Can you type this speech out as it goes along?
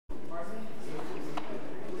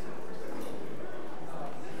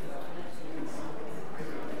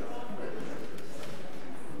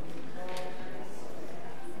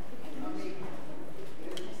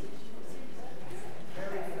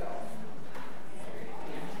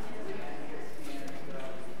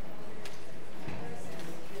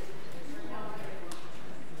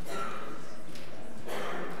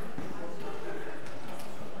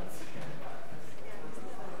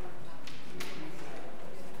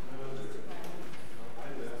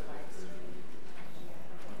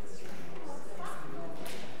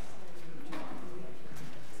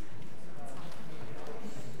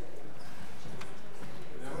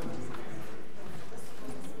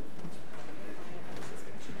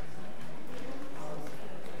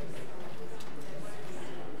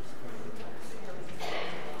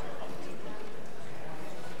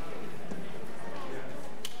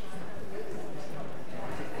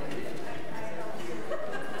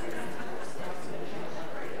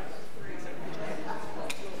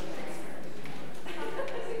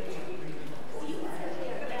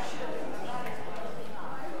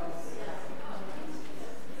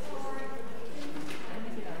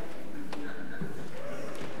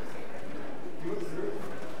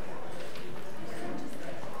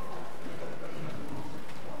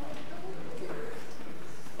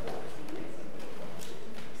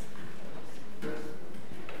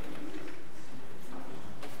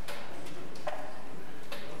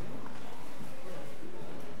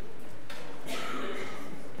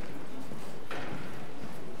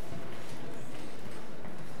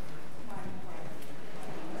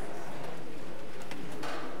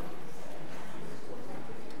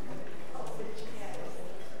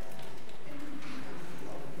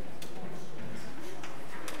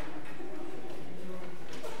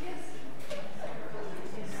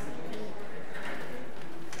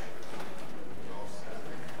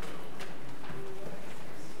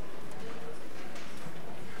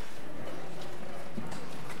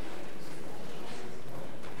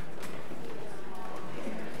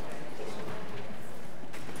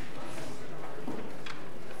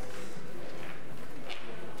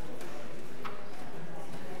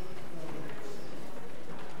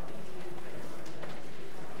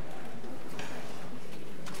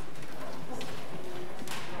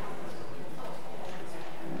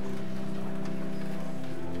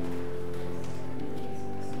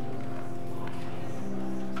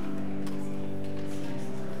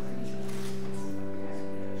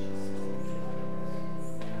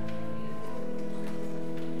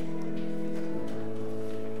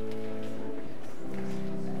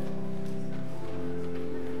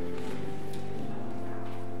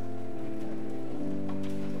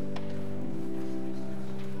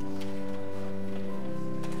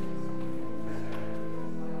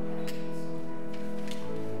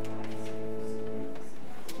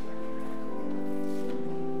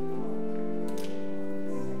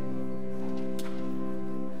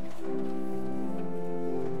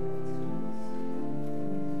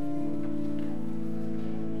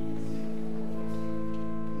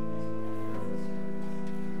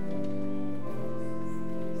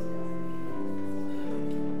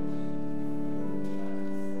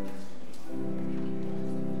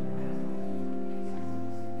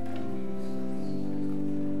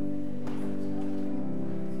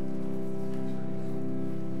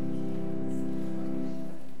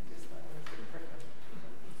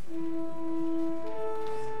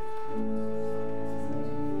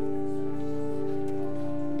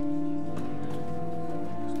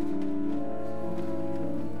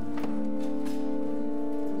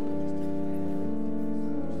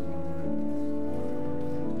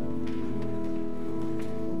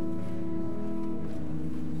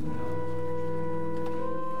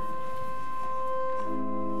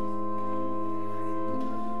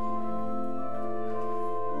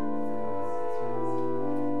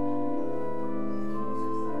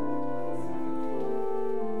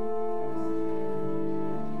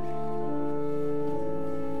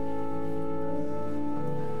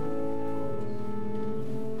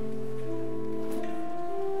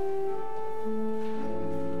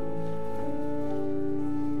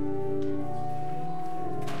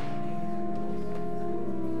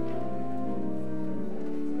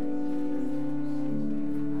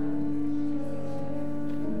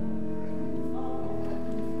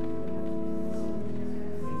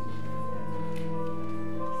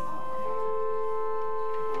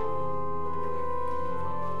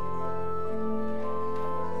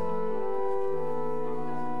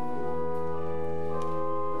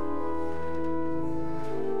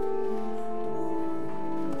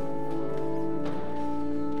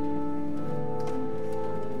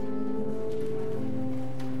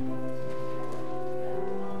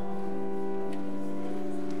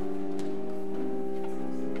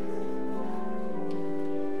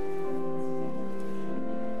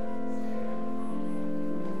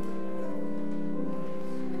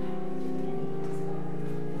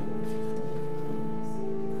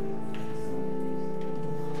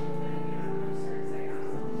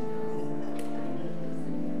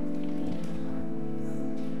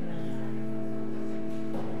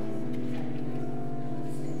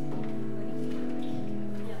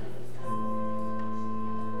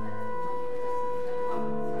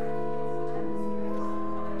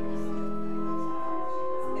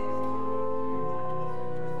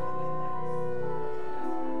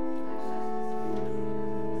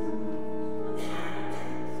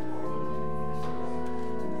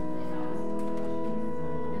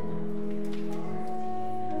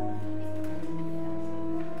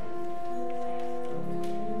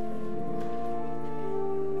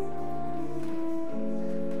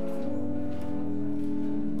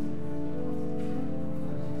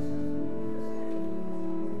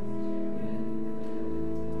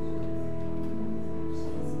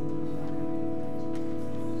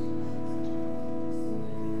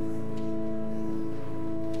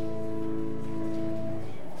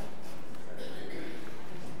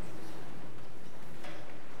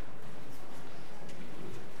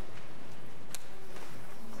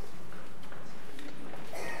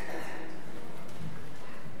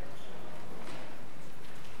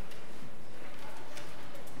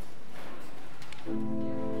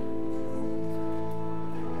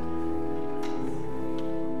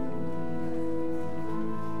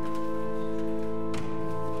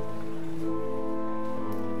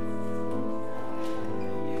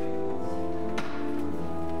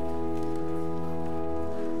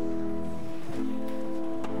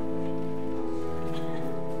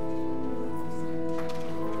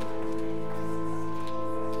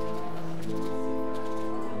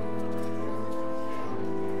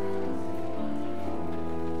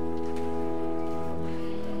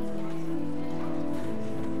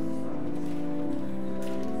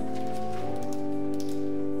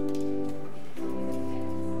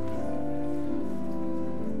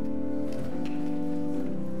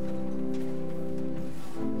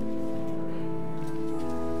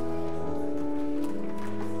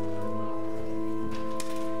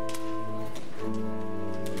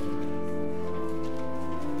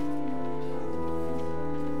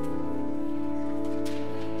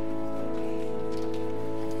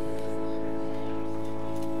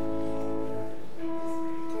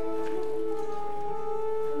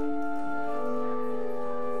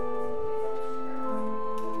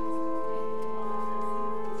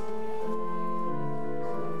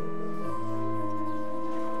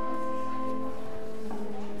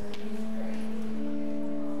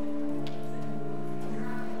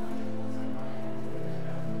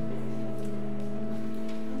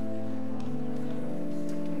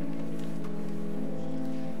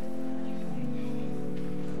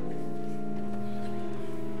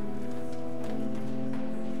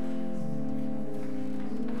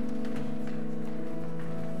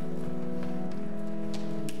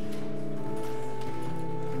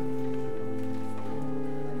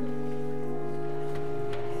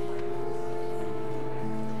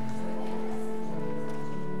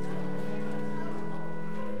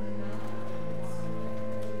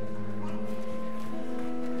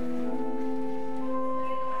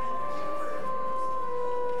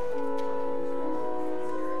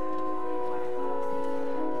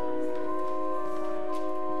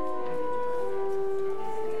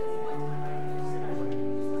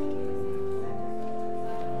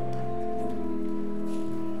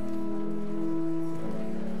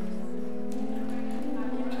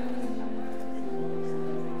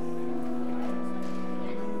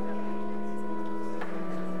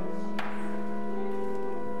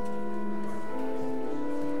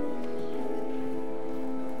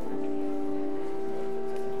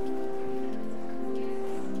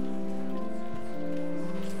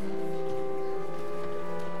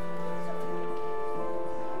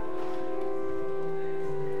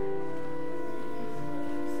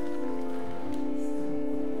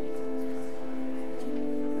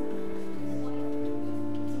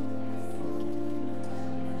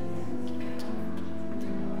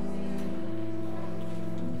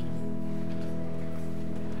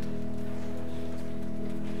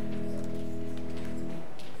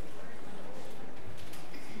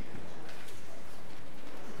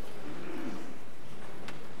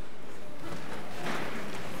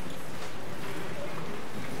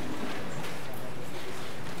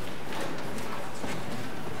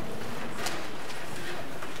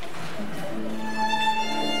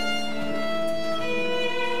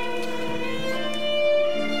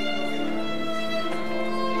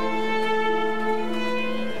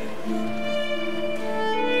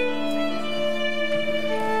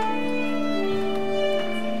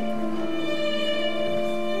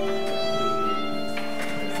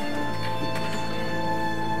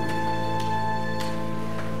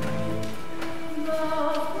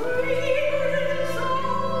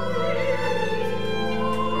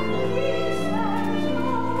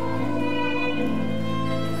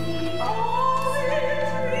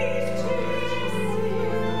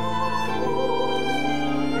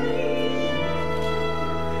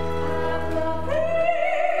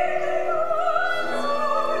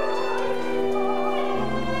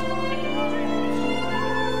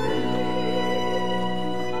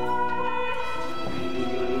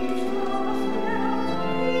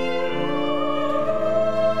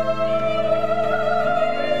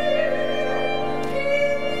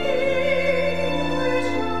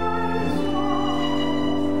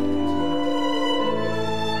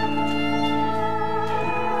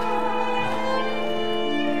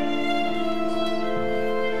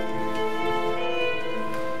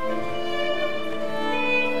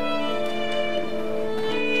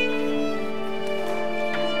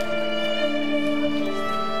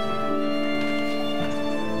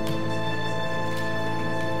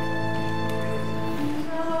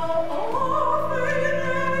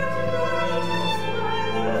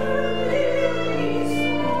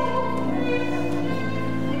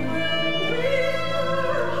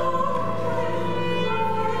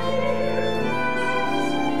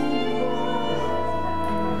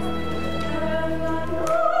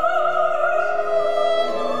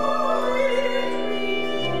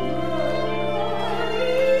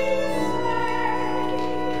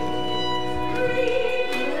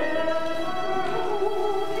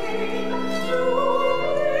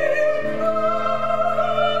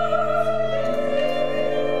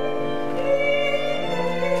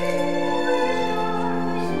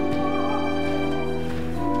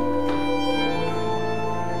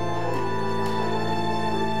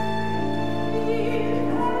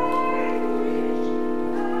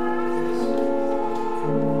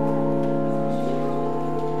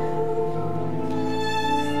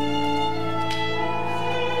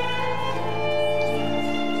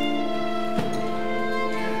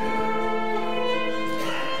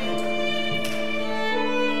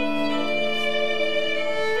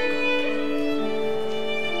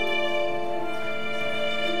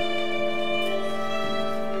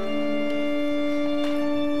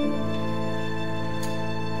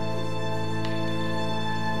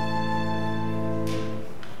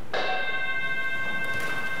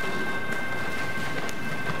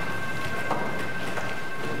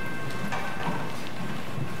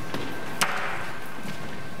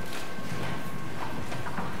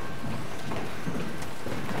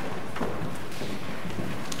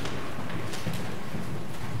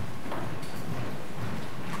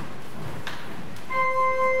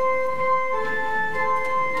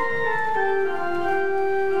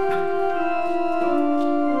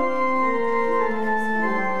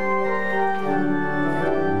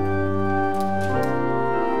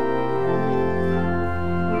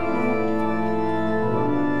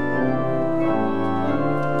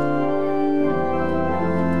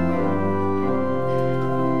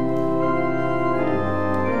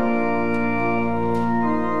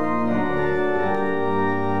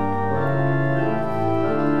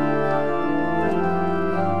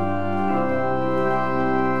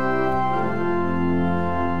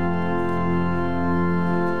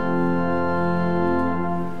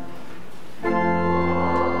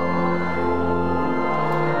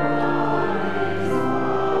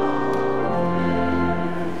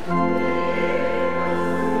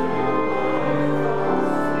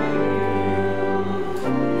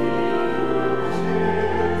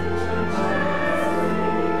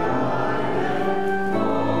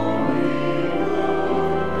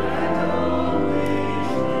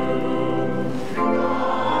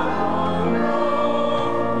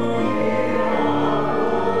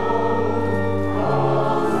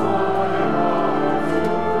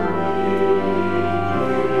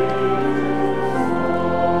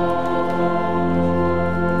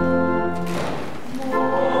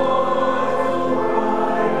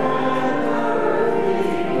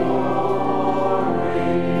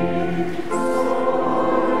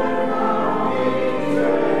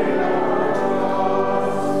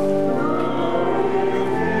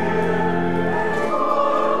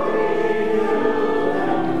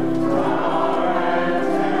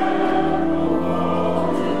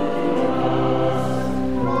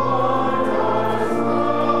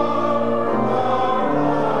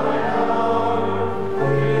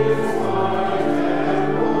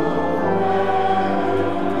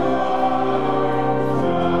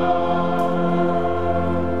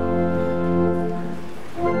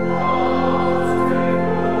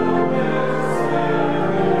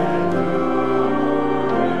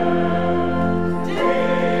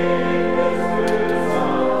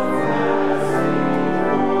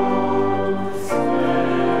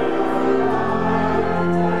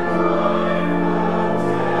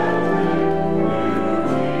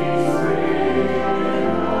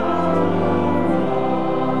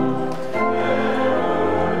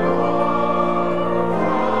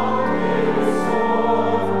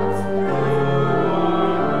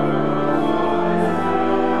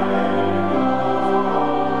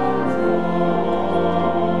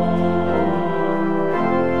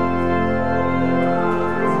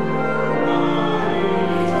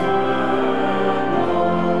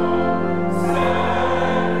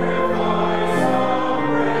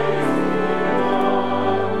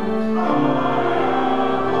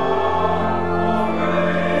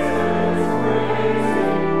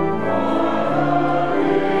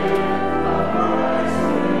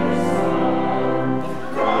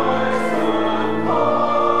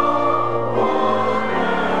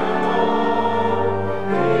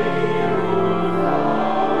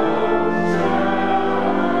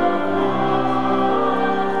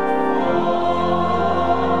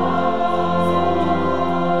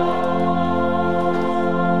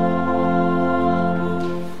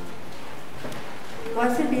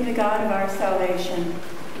salvation.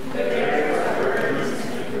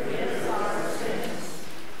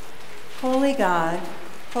 Holy God,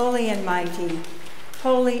 holy and mighty,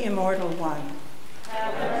 holy immortal one.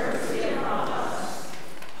 Have mercy upon us.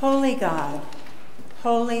 Holy God,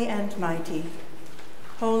 holy and mighty,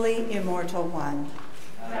 holy immortal one.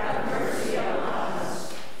 Have mercy upon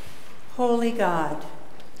us. Holy God,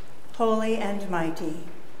 holy and mighty,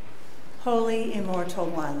 holy immortal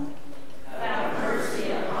one. Have mercy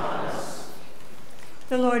upon us.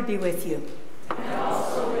 The Lord be with you. And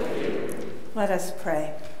also with you. Let us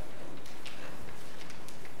pray.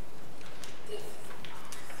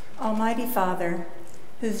 Almighty Father,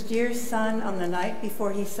 whose dear Son on the night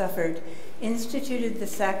before he suffered instituted the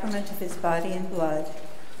sacrament of his body and blood,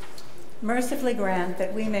 mercifully grant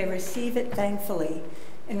that we may receive it thankfully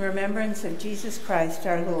in remembrance of Jesus Christ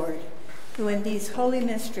our Lord, who in these holy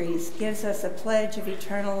mysteries gives us a pledge of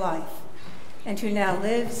eternal life, and who now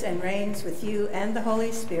lives and reigns with you and the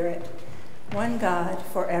Holy Spirit, one God,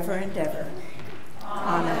 forever and ever.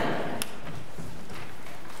 Amen.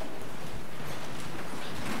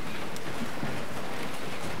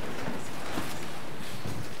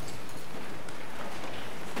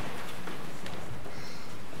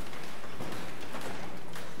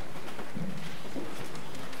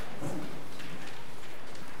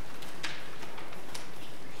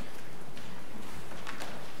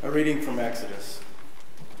 A reading from Exodus.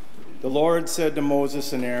 The Lord said to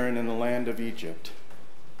Moses and Aaron in the land of Egypt,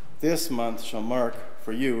 "This month shall mark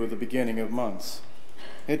for you the beginning of months.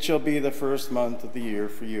 It shall be the first month of the year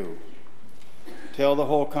for you. Tell the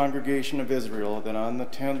whole congregation of Israel that on the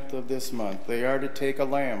 10th of this month they are to take a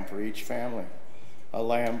lamb for each family, a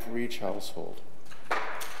lamb for each household.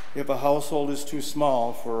 If a household is too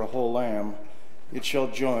small for a whole lamb, it shall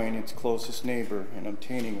join its closest neighbor in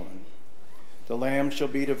obtaining one. The lamb shall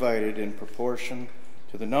be divided in proportion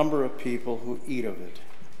to the number of people who eat of it.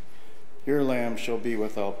 Your lamb shall be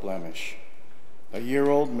without blemish. A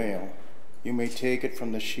year-old male, you may take it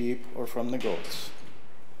from the sheep or from the goats.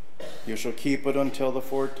 You shall keep it until the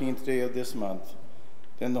 14th day of this month.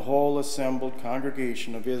 Then the whole assembled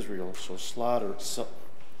congregation of Israel shall slaughter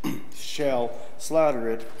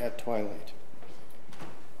it at twilight.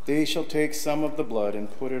 They shall take some of the blood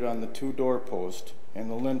and put it on the 2 doorposts and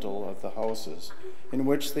the lintel of the houses in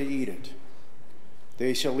which they eat it.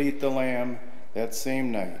 They shall eat the lamb that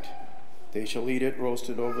same night. They shall eat it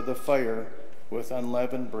roasted over the fire with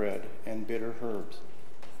unleavened bread and bitter herbs.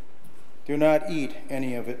 Do not eat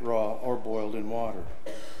any of it raw or boiled in water,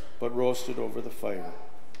 but roasted over the fire,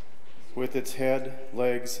 with its head,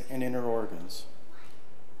 legs, and inner organs.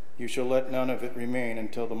 You shall let none of it remain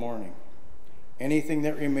until the morning. Anything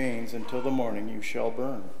that remains until the morning you shall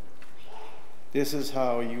burn. This is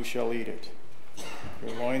how you shall eat it: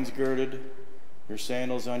 your loins girded, your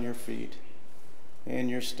sandals on your feet, and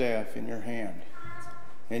your staff in your hand.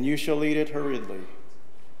 And you shall eat it hurriedly.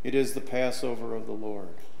 It is the Passover of the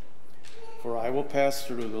Lord. For I will pass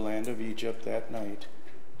through the land of Egypt that night,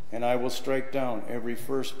 and I will strike down every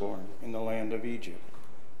firstborn in the land of Egypt,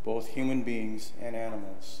 both human beings and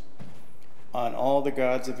animals. On all the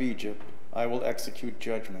gods of Egypt I will execute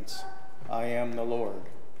judgments. I am the Lord.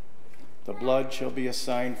 The blood shall be a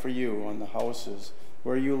sign for you on the houses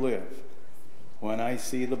where you live. When I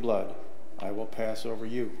see the blood, I will pass over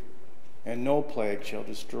you, and no plague shall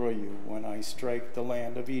destroy you when I strike the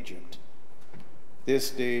land of Egypt.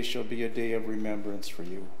 This day shall be a day of remembrance for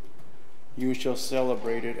you. You shall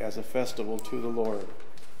celebrate it as a festival to the Lord.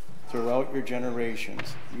 Throughout your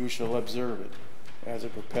generations you shall observe it as a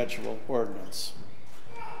perpetual ordinance."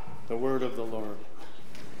 The word of the Lord.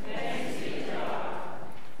 Thanks be to God.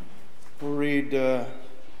 We'll read a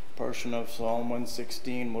portion of Psalm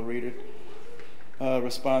 116. We'll read it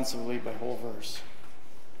responsively by whole verse.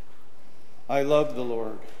 I love the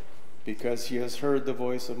Lord because he has heard the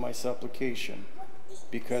voice of my supplication,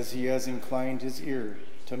 because he has inclined his ear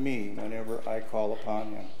to me whenever I call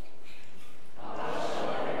upon him. How shall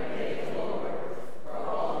I repay the Lord for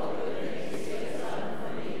all the good things he has done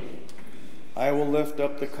for me? I will lift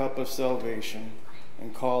up the cup of salvation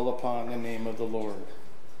and call upon the name of the Lord.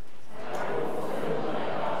 I will fulfill my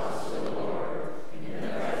vows to the Lord in the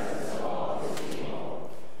presence of all his people.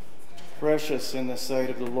 Precious in the sight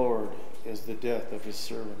of the Lord is the death of his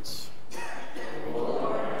servants. O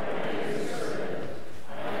Lord, I am your servant.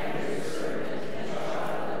 I am your servant and the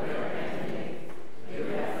child of your handmaid. You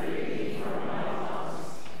have freed me from my bonds.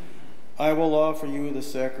 I will offer you the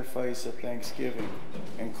sacrifice of thanksgiving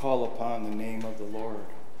and call upon the name of the Lord.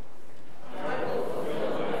 I will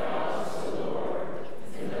fulfill my vows to the Lord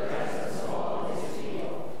in the presence of all his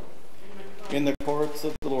people. In the courts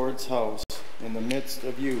of the Lord's house, in the midst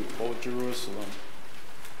of you, O Jerusalem.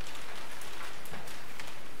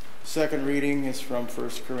 Second reading is from 1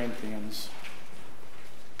 Corinthians.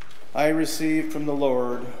 I received from the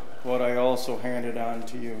Lord what I also handed on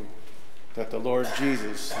to you, that the Lord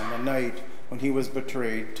Jesus, on the night when he was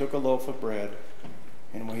betrayed, took a loaf of bread,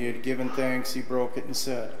 and when he had given thanks, he broke it and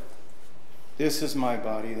said, "This is my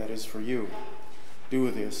body that is for you.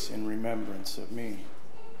 Do this in remembrance of me."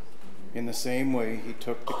 In the same way, he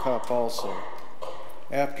took the cup also,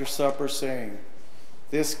 after supper, saying,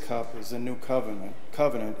 "This cup is the new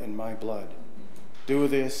covenant in my blood. Do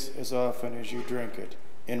this as often as you drink it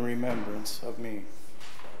in remembrance of me.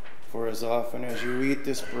 For as often as you eat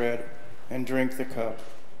this bread and drink the cup,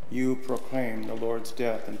 you proclaim the Lord's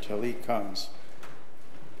death until he comes."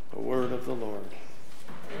 The word of the Lord.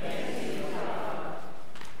 Thanks be to God.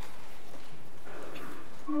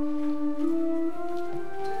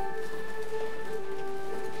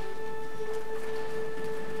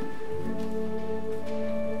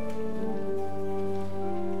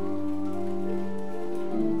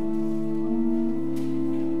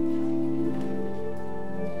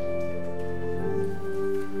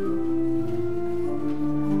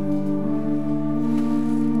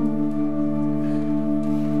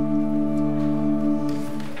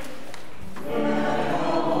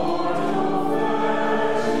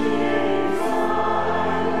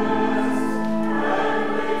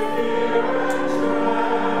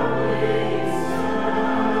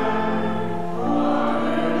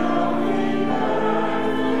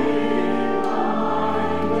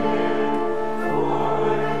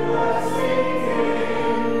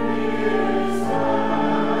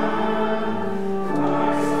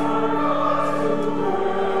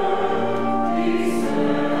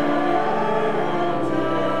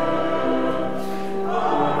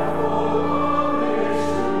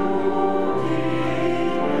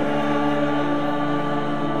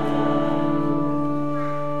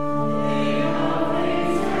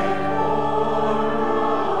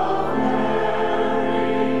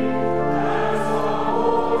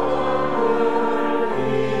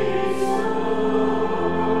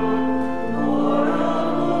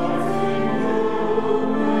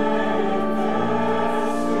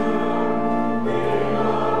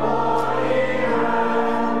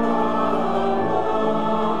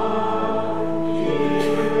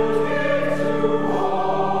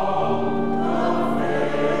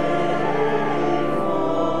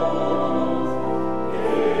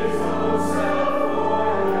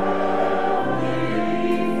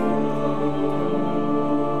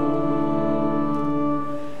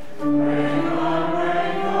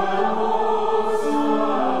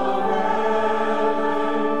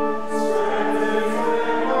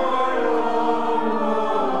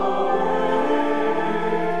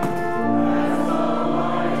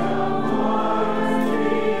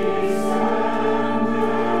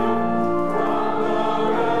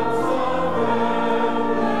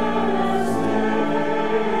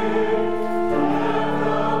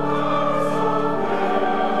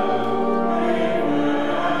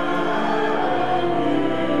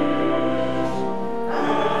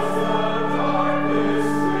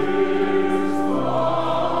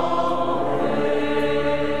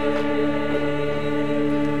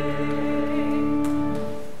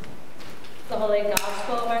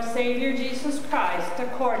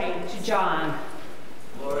 According to John.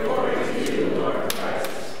 Glory to you, Lord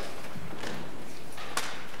Christ.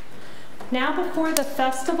 Now before the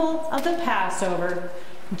festival of the Passover,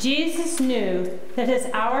 Jesus knew that his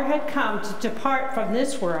hour had come to depart from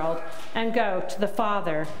this world and go to the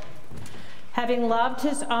Father. Having loved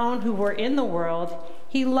his own who were in the world,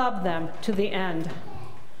 he loved them to the end.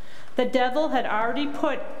 The devil had already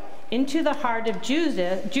put into the heart of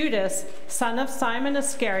Judas, son of Simon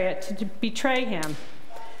Iscariot, to betray him.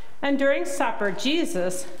 And during supper,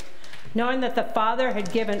 Jesus, knowing that the Father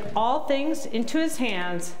had given all things into his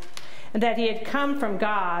hands, and that he had come from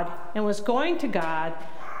God and was going to God,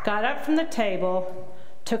 got up from the table,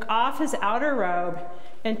 took off his outer robe,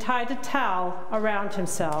 and tied a towel around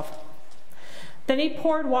himself. Then he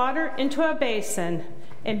poured water into a basin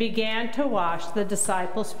and began to wash the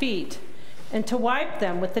disciples' feet and to wipe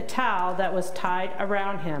them with the towel that was tied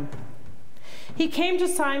around him. He came to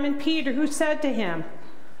Simon Peter, who said to him,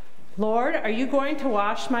 "Lord, are you going to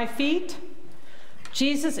wash my feet?"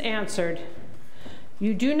 Jesus answered,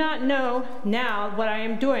 "You do not know now what I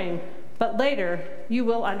am doing, but later you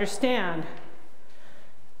will understand."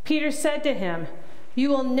 Peter said to him, "You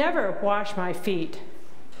will never wash my feet."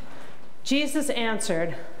 Jesus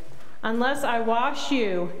answered, "Unless I wash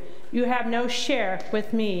you, you have no share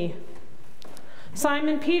with me."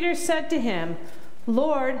 Simon Peter said to him,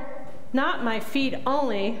 "Lord, not my feet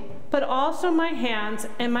only, but also my hands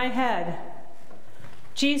and my head."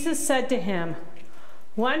 Jesus said to him,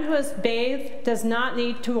 "One who is bathed does not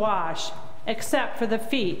need to wash, except for the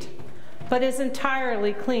feet, but is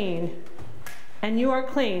entirely clean. And you are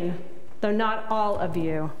clean, though not all of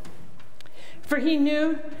you." For he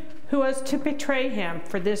knew who was to betray him.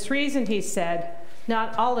 For this reason he said,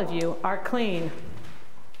 "Not all of you are clean."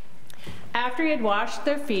 After he had washed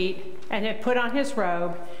their feet and had put on his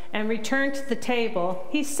robe and returned to the table,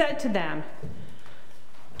 he said to them,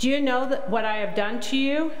 "Do you know what I have done to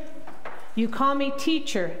you? You call me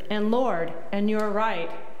teacher and Lord, and you are right,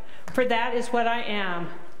 for that is what I am.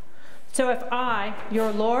 So if I,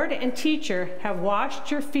 your Lord and teacher, have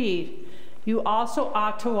washed your feet, you also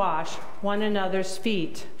ought to wash one another's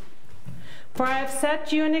feet. For I have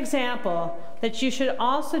set you an example that you should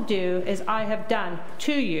also do as I have done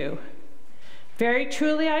to you. Very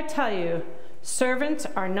truly I tell you, servants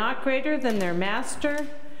are not greater than their master,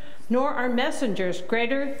 nor are messengers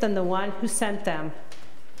greater than the one who sent them.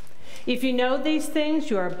 If you know these things,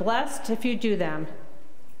 you are blessed if you do them.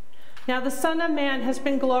 Now the Son of Man has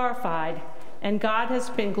been glorified, and God has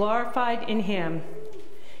been glorified in him.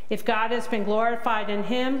 If God has been glorified in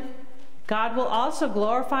him, God will also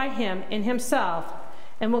glorify him in himself,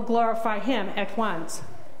 and will glorify him at once.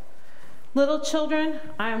 Little children,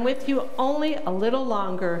 I am with you only a little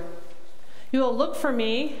longer. You will look for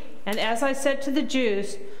me, and as I said to the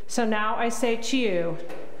Jews, so now I say to you,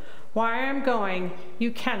 where I am going,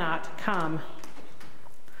 you cannot come.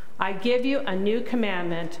 I give you a new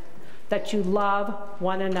commandment, that you love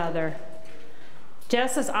one another.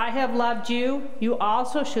 Just as I have loved you, you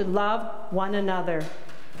also should love one another.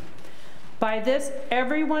 By this,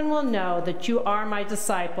 everyone will know that you are my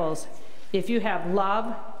disciples, if you have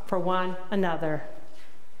love for one another."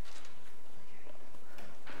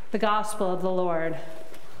 The Gospel of the Lord.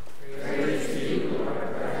 Praise to you,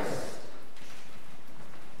 Lord Christ.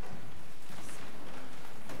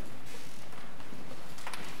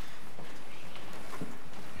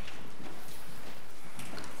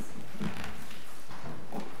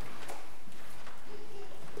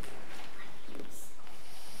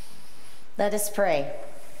 Let us pray.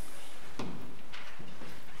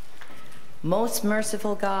 Most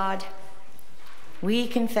merciful God, we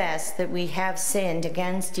confess that we have sinned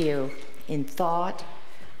against you in thought,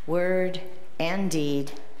 word, and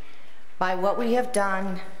deed, by what we have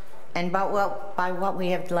done and by what we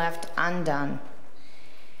have left undone.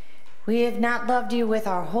 We have not loved you with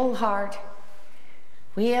our whole heart.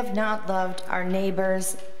 We have not loved our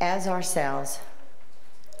neighbors as ourselves.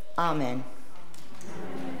 Amen.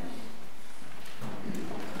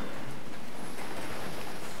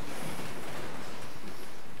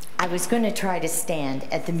 I was going to try to stand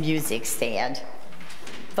at the music stand,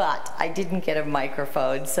 but I didn't get a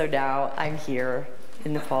microphone, so now I'm here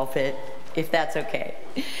in the pulpit, if that's okay.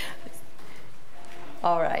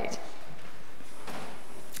 All right.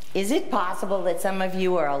 Is it possible that some of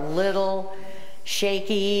you are a little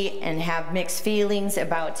shaky and have mixed feelings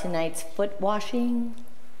about tonight's foot washing?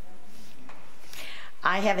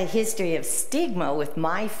 I have a history of stigma with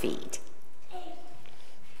my feet.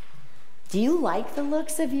 Do you like the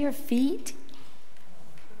looks of your feet?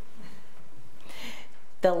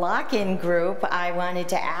 The lock-in group, I wanted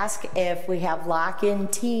to ask if we have lock-in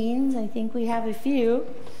teens. I think we have a few.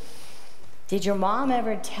 Did your mom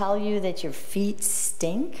ever tell you that your feet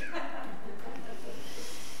stink?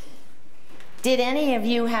 Did any of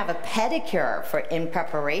you have a pedicure in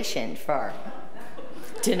preparation for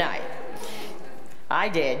tonight? I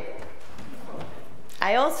did.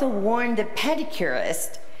 I also warned the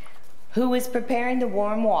pedicurist who was preparing the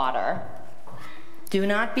warm water, do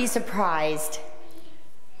not be surprised,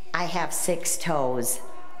 I have 6 toes.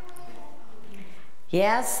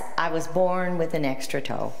 Yes, I was born with an extra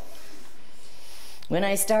toe. When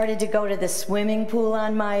I started to go to the swimming pool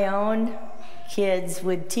on my own, kids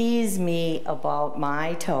would tease me about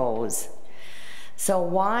my toes. So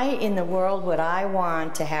why in the world would I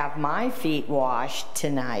want to have my feet washed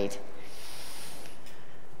tonight?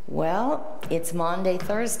 Well, it's Maundy,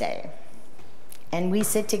 Thursday, and we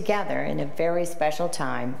sit together in a very special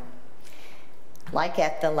time, like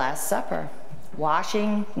at the Last Supper,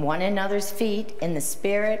 washing one another's feet in the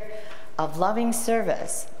spirit of loving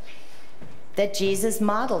service that Jesus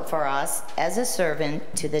modeled for us as a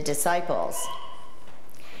servant to the disciples.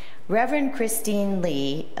 Reverend Christine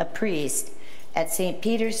Lee, a priest at St.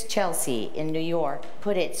 Peter's, Chelsea in New York,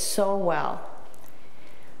 put it so well.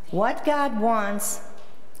 What God wants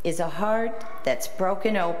is a heart that's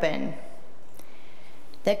broken open,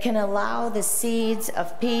 that can allow the seeds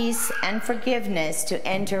of peace and forgiveness to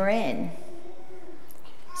enter in,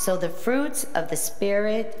 so the fruits of the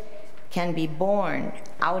Spirit can be born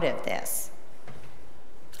out of this.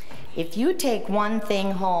 If you take one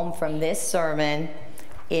thing home from this sermon,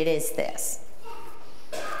 it is this.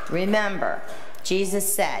 Remember,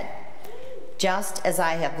 Jesus said, "Just as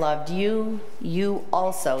I have loved you, you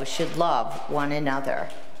also should love one another."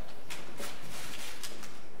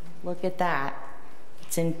 Look at that.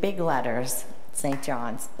 It's in big letters, St.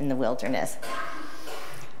 John's in the wilderness.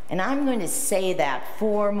 And I'm going to say that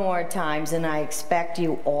 4 more times, and I expect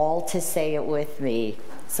you all to say it with me.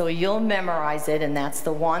 So you'll memorize it, and that's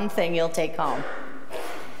the one thing you'll take home.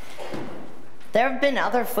 There have been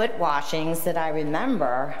other foot washings that I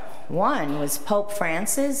remember. One was Pope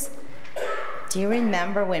Francis. Do you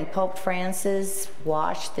remember when Pope Francis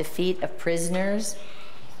washed the feet of prisoners?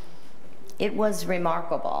 It was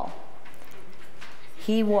remarkable.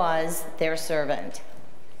 He was their servant.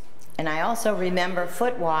 And I also remember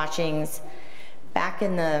foot washings back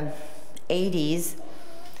in the 80s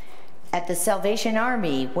at the Salvation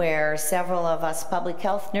Army, where several of us public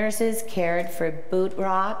health nurses cared for boot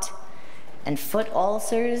rot and foot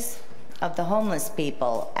ulcers of the homeless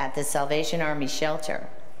people at the Salvation Army shelter.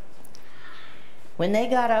 When they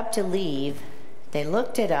got up to leave, they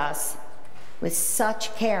looked at us with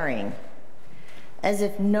such caring, as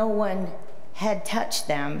if no one had touched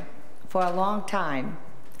them for a long time.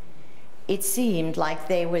 It seemed like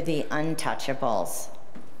they were the untouchables.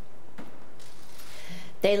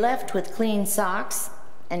 They left with clean socks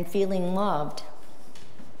and feeling loved.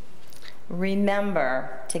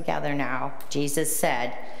 Remember together now, Jesus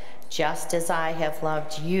said, "Just as I have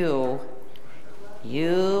loved you,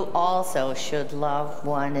 you also should love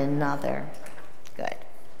one another." Good.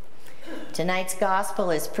 Tonight's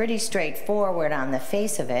gospel is pretty straightforward on the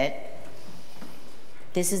face of it.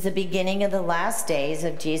 This is the beginning of the last days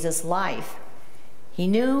of Jesus' life. He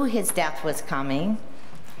knew his death was coming.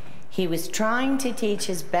 He was trying to teach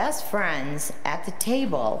his best friends at the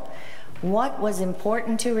table what was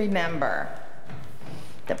important to remember.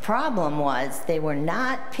 The problem was they were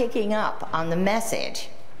not picking up on the message.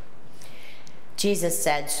 Jesus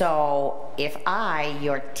said, "So if I,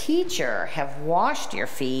 your teacher, have washed your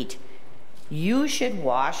feet, you should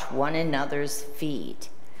wash one another's feet.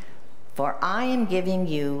 For I am giving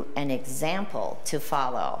you an example to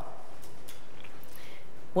follow."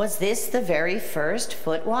 Was this the very first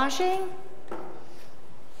foot washing?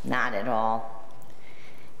 Not at all.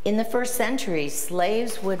 In the first century,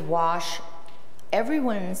 slaves would wash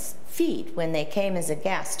everyone's feet when they came as a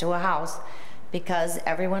guest to a house, because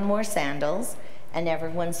everyone wore sandals and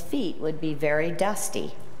everyone's feet would be very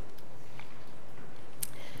dusty.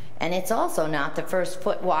 And it's also not the first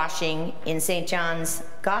foot washing in St. John's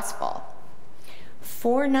Gospel.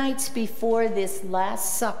 4 nights before this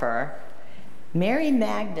Last Supper, Mary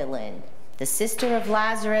Magdalene, the sister of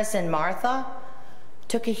Lazarus and Martha,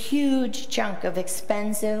 took a huge chunk of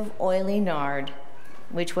expensive oily nard,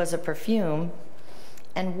 which was a perfume,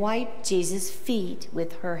 and wiped Jesus' feet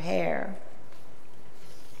with her hair.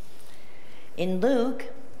 In Luke,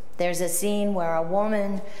 there's a scene where a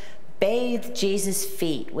woman bathed Jesus'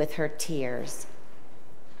 feet with her tears.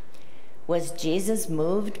 Was Jesus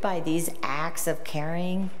moved by these acts of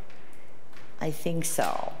caring? I think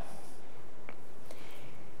so.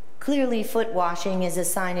 Clearly, foot washing is a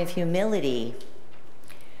sign of humility.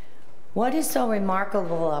 What is so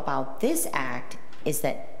remarkable about this act is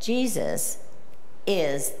that Jesus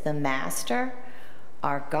is the Master,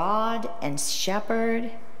 our God and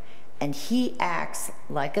Shepherd, and he acts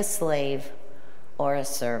like a slave or a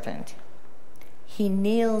servant. He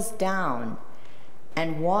kneels down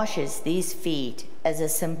and washes these feet as a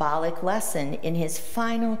symbolic lesson in his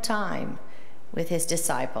final time with his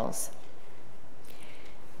disciples.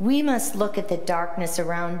 We must look at the darkness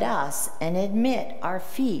around us and admit our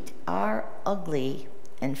feet are ugly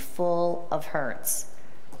and full of hurts.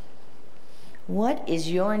 What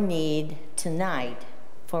is your need tonight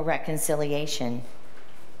for reconciliation?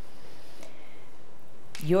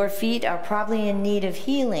 Your feet are probably in need of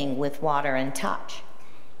healing with water and touch.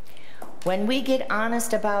 When we get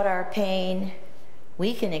honest about our pain,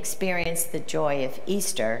 we can experience the joy of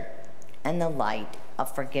Easter and the light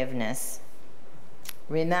of forgiveness.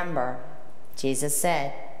 Remember, Jesus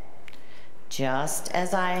said, "Just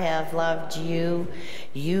as I have loved you,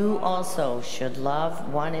 you also should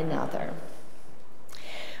love one another."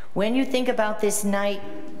 When you think about this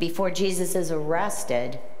night before Jesus is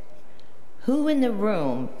arrested, who in the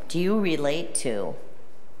room do you relate to?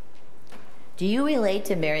 Do you relate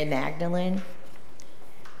to Mary Magdalene?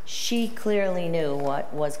 She clearly knew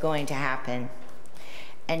what was going to happen,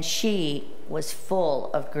 and she was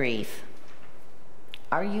full of grief.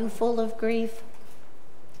 Are you full of grief?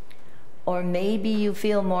 Or maybe you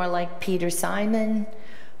feel more like Peter Simon,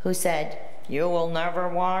 who said, "You will never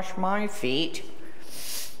wash my feet."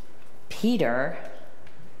 Peter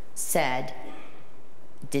said,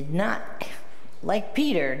 like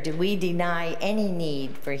Peter, do we deny any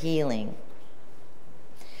need for healing?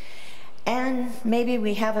 And maybe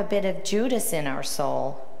we have a bit of Judas in our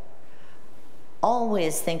soul,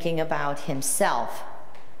 always thinking about himself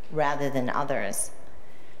rather than others.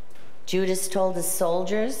 Judas told his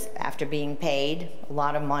soldiers, after being paid a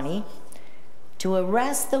lot of money, to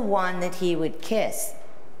arrest the one that he would kiss.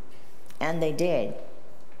 And they did.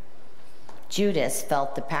 Judas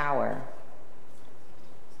felt the power.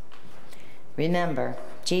 Remember,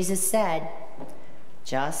 Jesus said,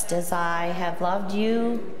 "Just as I have loved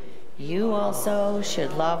you, you also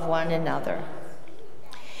should love one another."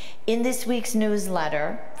 In this week's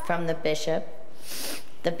newsletter from the bishop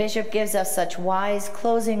gives us such wise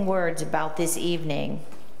closing words about this evening.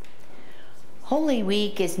 Holy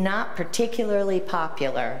Week is not particularly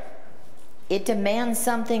popular. It demands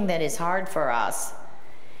something that is hard for us.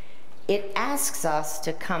 It asks us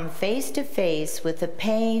to come face to face with the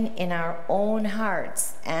pain in our own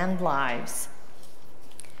hearts and lives,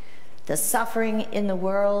 the suffering in the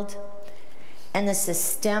world, and the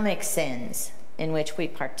systemic sins in which we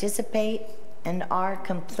participate and are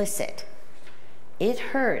complicit.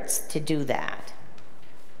 It hurts to do that.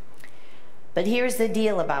 But here's the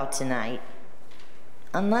deal about tonight.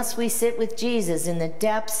 Unless we sit with Jesus in the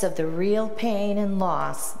depths of the real pain and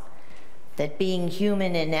loss that being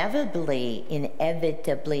human inevitably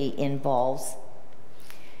involves,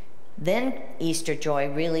 then Easter joy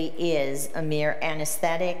really is a mere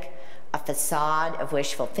anesthetic, a facade of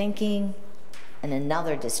wishful thinking, and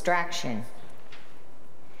another distraction.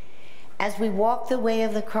 As we walk the way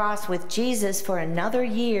of the cross with Jesus for another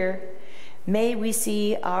year, may we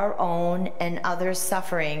see our own and others'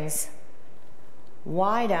 sufferings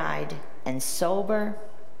wide-eyed and sober,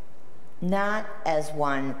 not as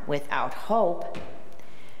one without hope,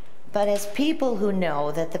 but as people who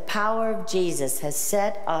know that the power of Jesus has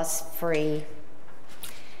set us free.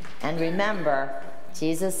 And remember,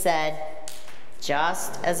 Jesus said,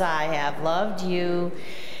 "Just as I have loved you,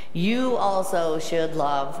 you also should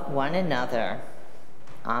love one another."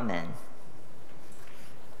 Amen.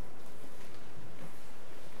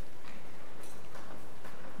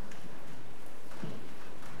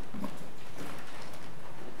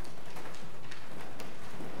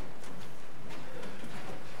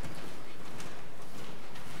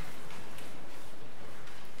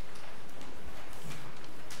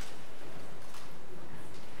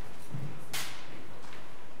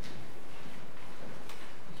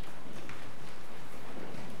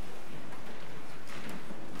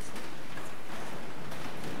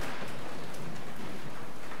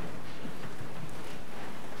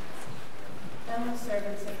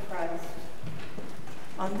 Servants of Christ.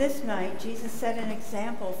 On this night, Jesus set an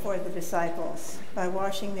example for the disciples by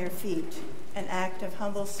washing their feet, an act of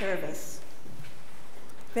humble service.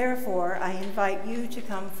 Therefore, I invite you to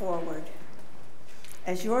come forward.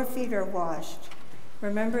 As your feet are washed,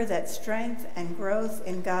 remember that strength and growth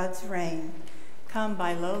in God's reign come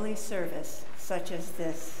by lowly service such as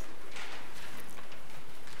this.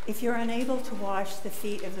 If you're unable to wash the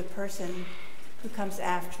feet of the person who comes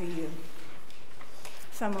after you,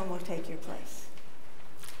 someone will take your place.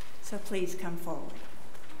 So please come forward.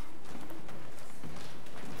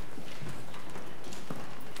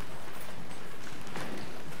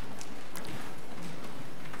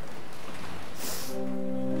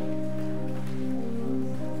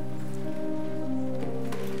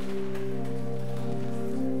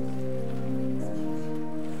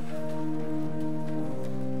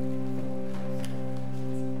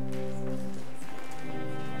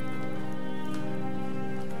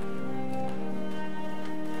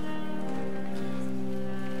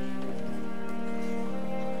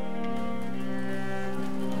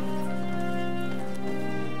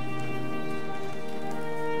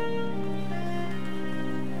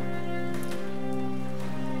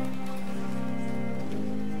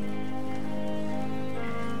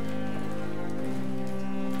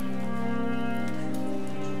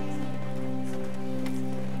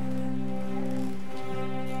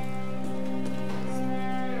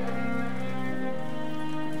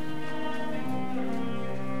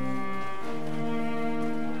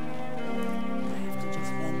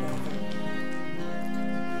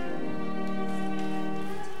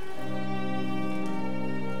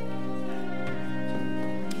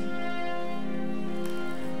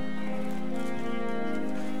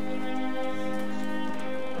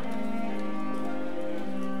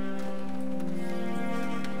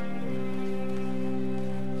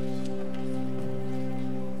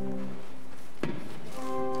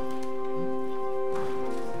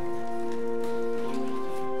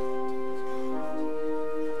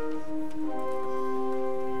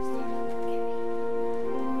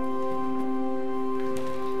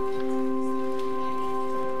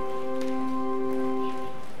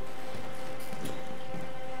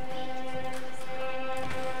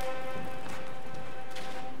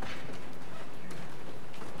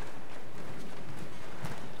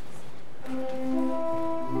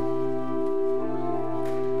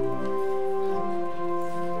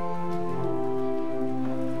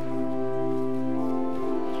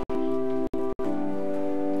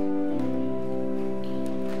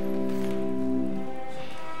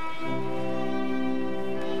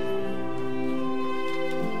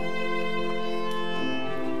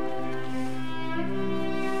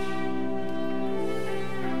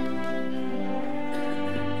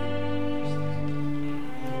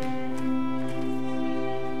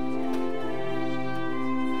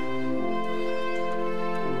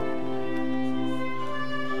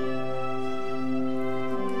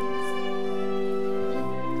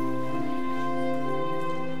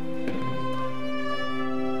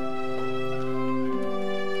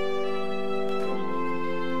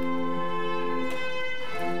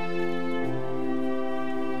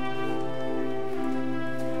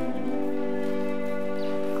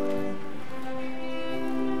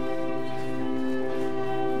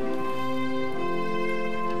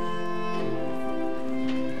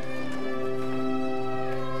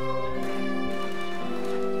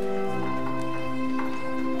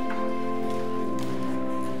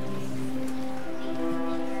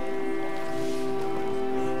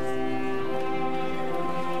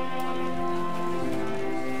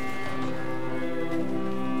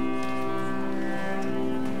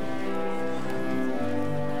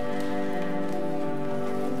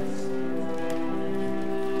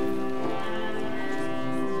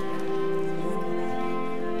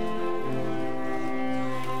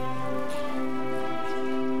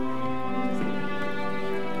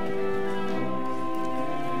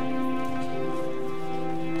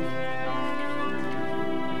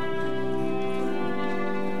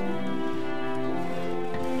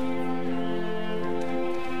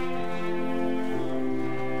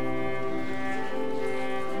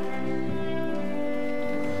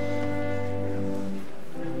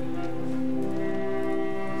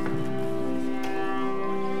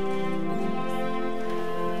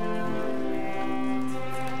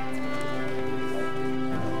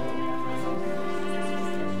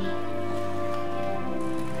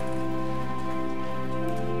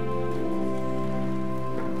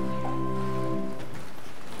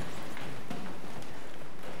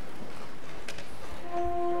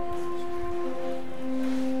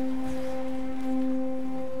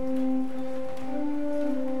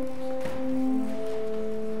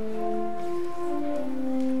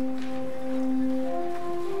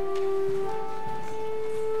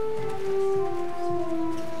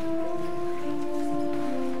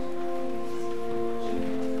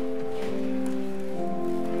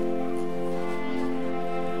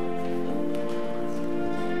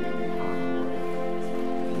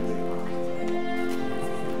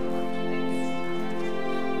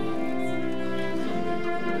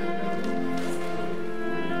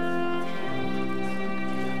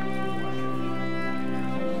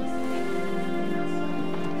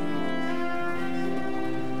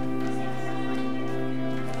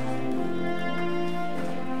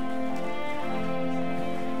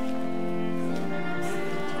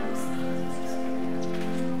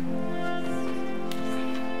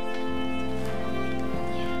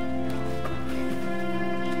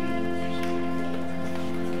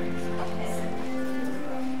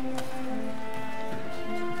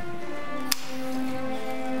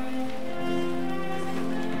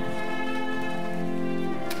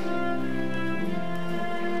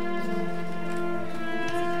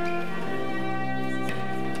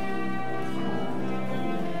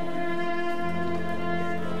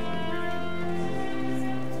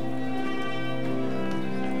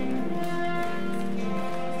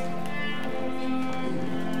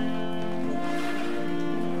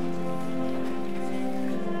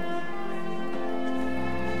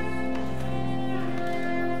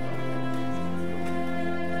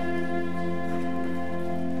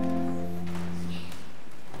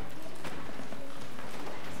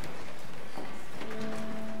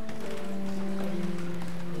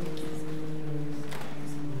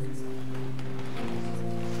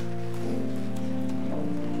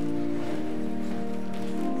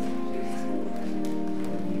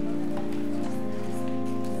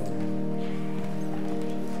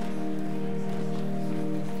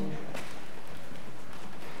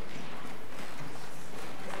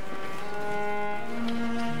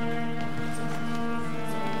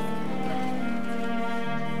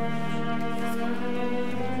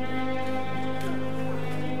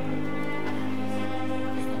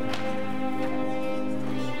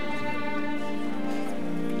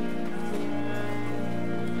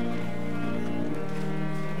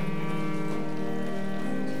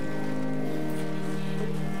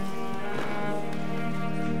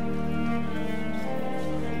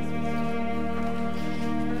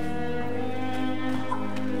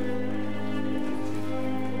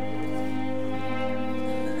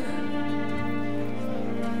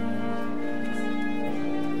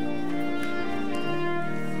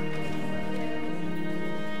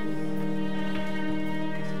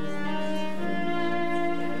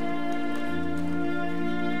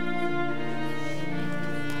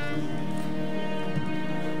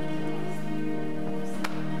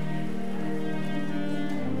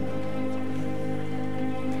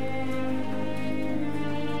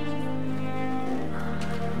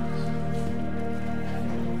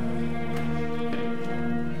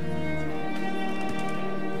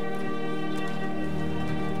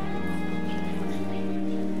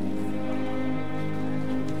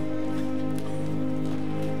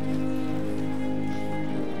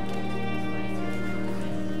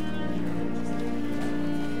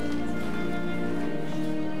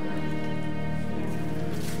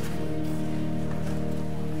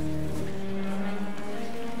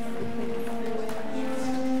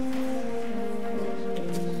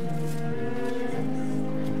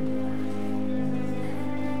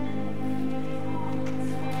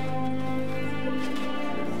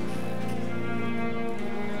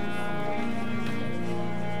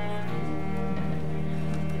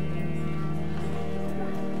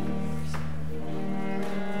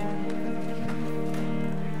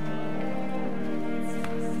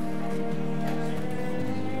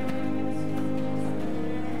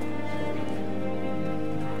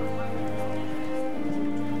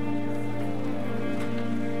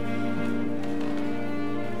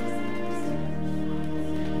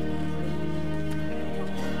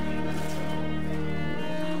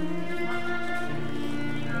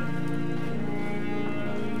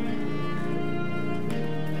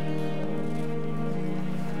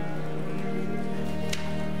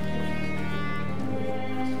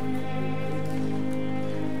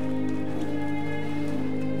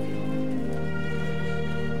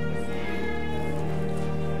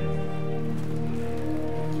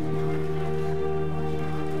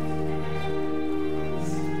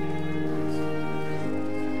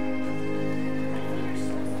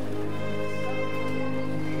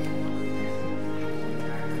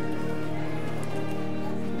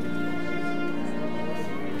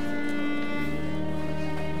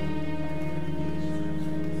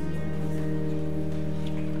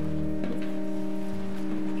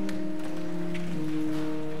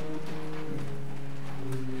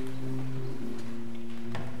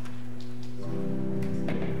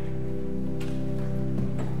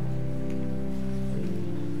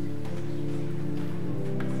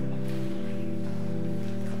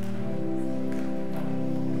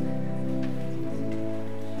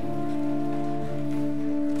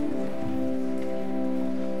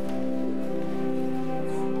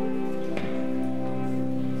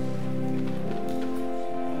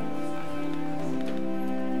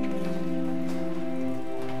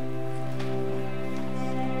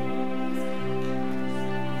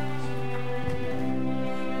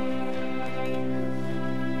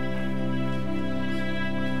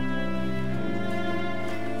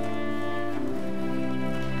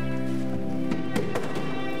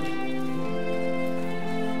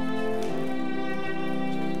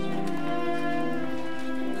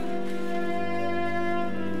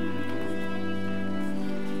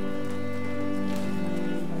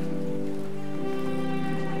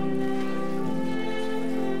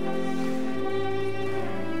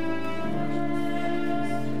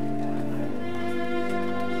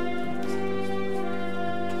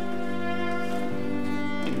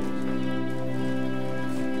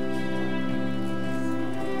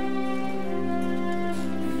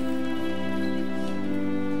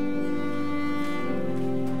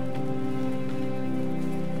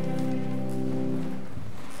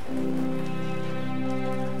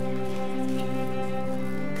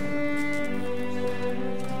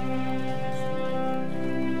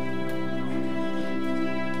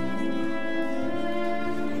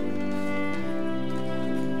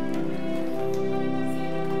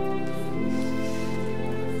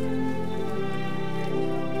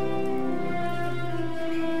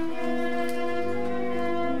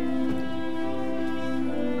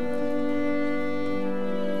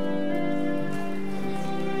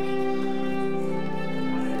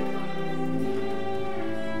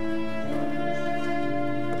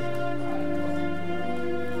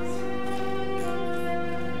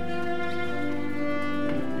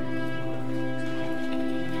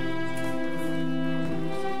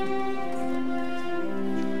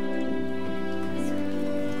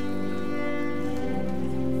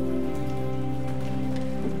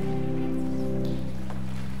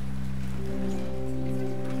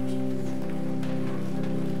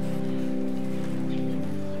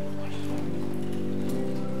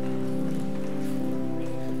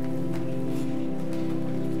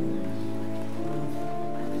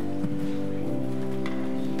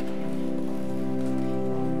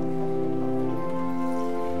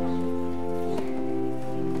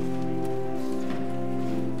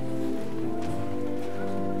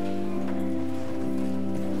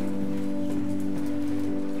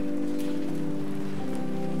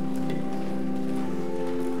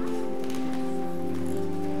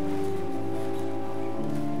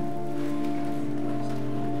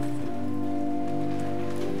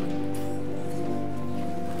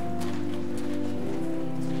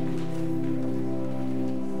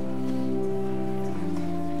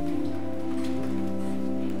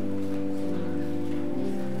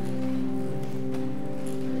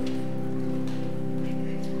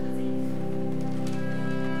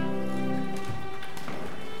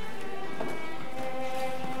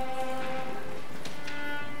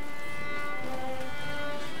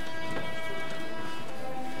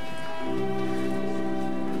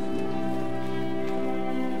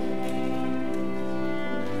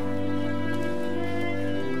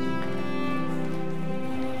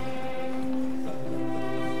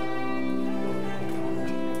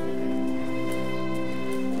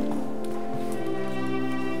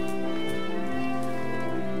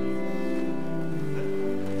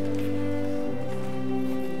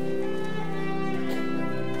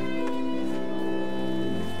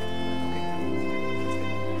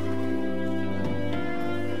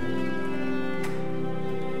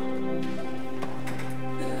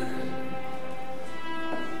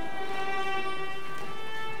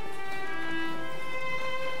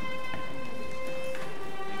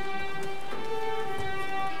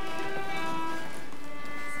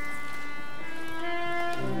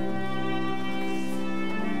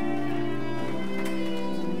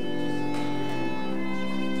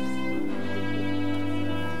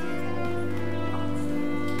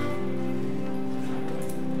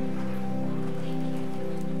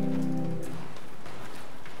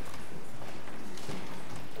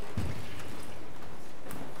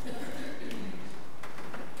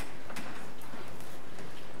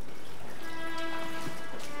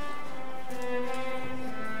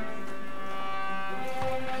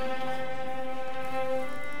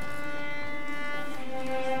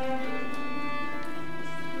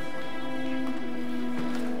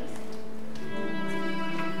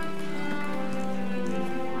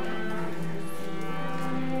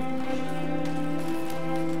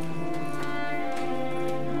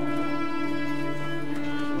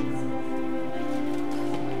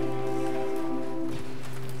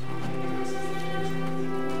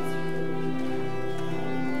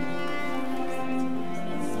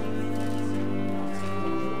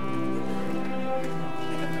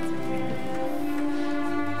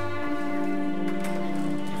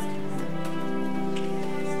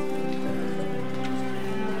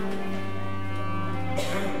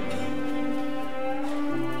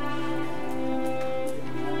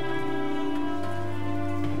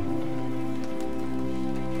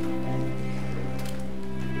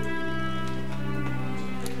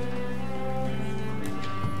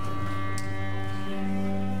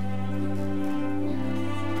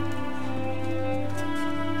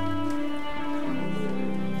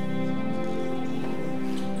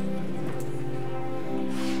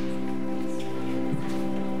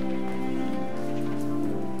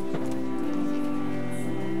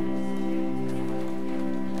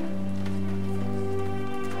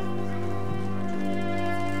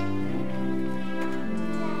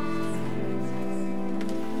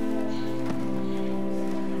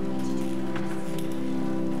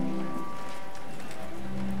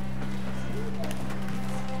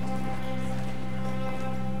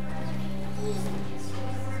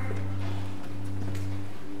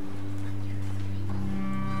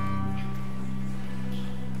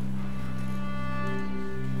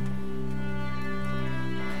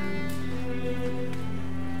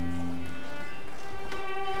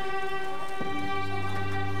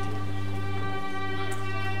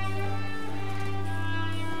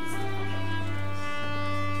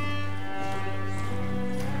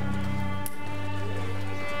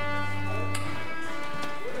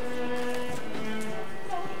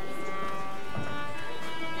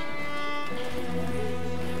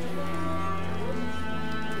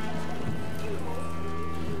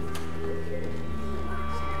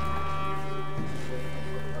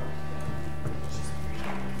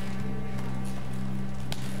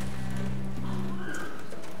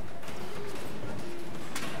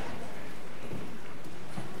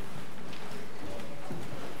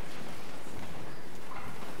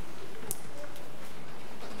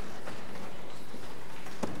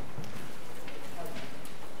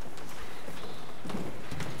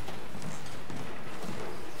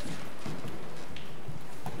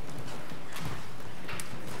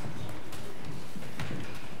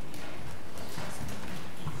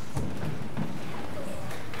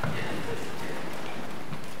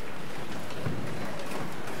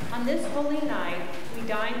 holy night, we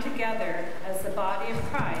dine together as the body of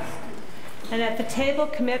Christ, and at the table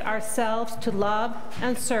commit ourselves to love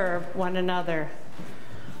and serve one another.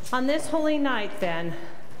 On this holy night, then,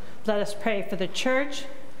 let us pray for the Church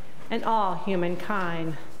and all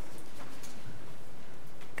humankind.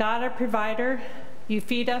 God, our provider, you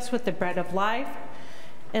feed us with the bread of life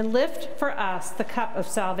and lift for us the cup of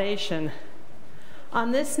salvation.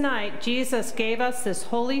 On this night, Jesus gave us this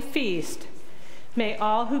holy feast. May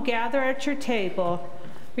all who gather at your table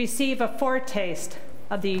receive a foretaste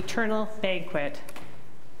of the eternal banquet.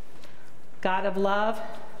 God of love,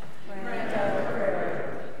 grant our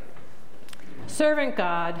prayer. Servant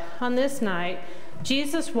God, on this night,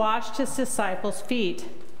 Jesus washed his disciples' feet.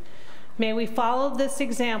 May we follow this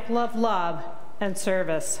example of love and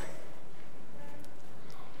service.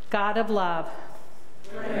 God of love,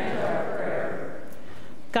 grant our prayer.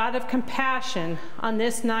 God of compassion, on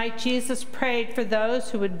this night Jesus prayed for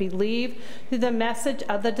those who would believe through the message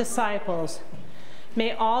of the disciples.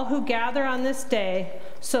 May all who gather on this day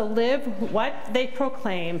so live what they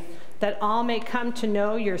proclaim, that all may come to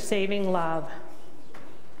know your saving love.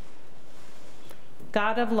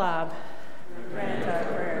 God of love, grant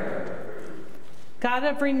our prayer. God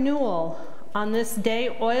of renewal, on this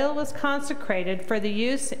day oil was consecrated for the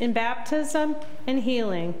use in baptism and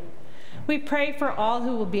healing. We pray for all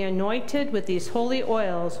who will be anointed with these holy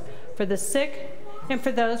oils, for the sick and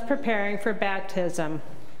for those preparing for baptism.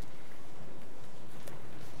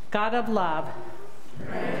 God of love,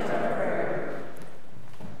 grant our prayer.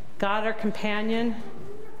 God our companion,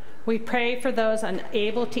 we pray for those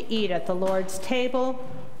unable to eat at the Lord's table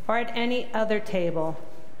or at any other table,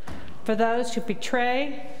 for those who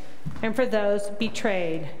betray and for those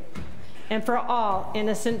betrayed, and for all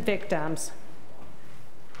innocent victims.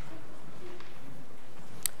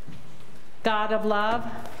 God of love,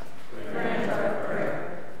 grant our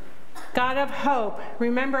prayer. God of hope,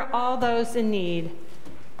 remember all those in need,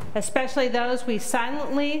 especially those we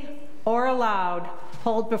silently or aloud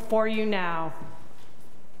hold before you now.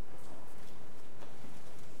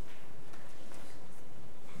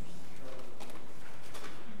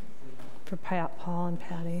 For Paul and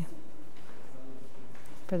Patty,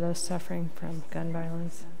 for those suffering from gun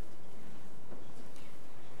violence,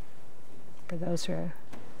 for those who are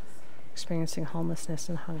experiencing homelessness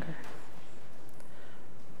and hunger.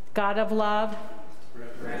 God of love,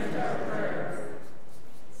 grant our prayers.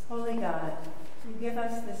 Holy God, you give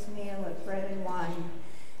us this meal of bread and wine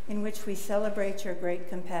in which we celebrate your great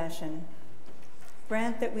compassion.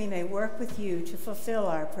 Grant that we may work with you to fulfill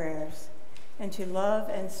our prayers and to love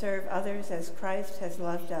and serve others as Christ has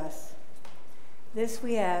loved us. This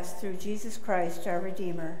we ask through Jesus Christ, our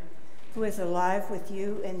Redeemer, who is alive with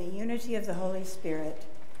you in the unity of the Holy Spirit,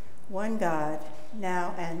 one God,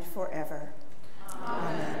 now and forever.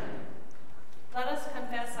 Amen. Let us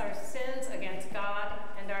confess our sins against God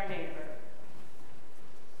and our neighbor.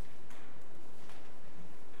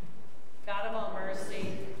 God of all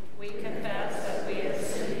mercy, we confess that we have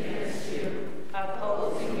sinned against you,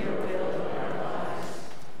 opposing your will in our lives.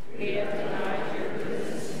 We have denied your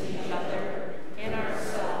goodness in each other, in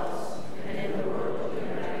ourselves, and in the world we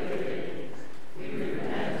have created. We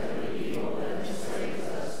repent of the evil that enslaves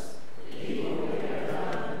us, the evil we have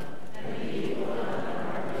done, and the evil done on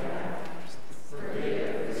our behalf.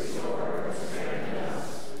 Forgive, restore, and strengthen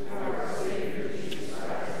us through our Savior Jesus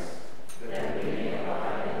Christ, that we may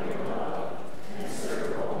abide in your love and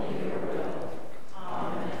serve only your will.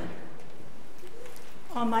 Amen.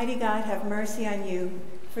 Almighty God, have mercy on you,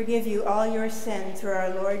 forgive you all your sin through our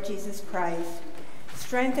Lord Jesus Christ,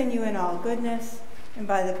 strengthen you in all goodness, and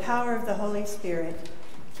by the power of the Holy Spirit,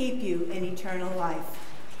 keep you in eternal life.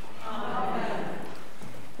 Amen.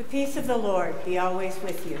 The peace of the Lord be always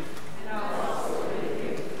with you. And also with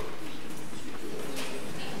you.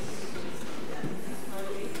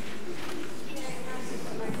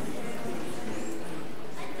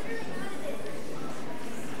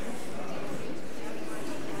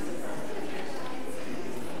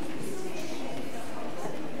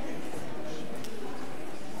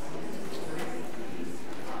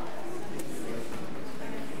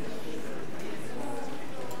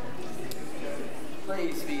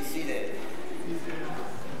 Please be seated.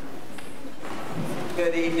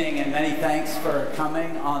 Good evening and many thanks for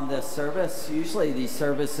coming on this service. Usually these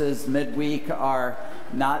services midweek are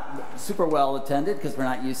not super well attended because we're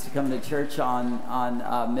not used to coming to church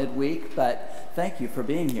on midweek, but thank you for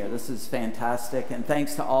being here. This is fantastic, and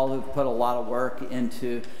thanks to all who've put a lot of work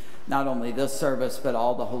into not only this service, but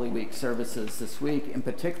all the Holy Week services this week, in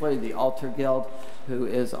particular the Altar Guild, who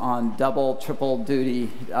is on double, triple duty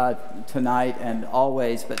tonight and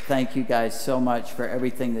always. But thank you guys so much for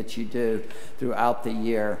everything that you do throughout the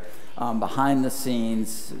year. Behind the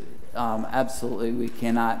scenes, absolutely, we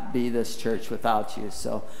cannot be this church without you.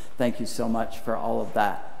 So thank you so much for all of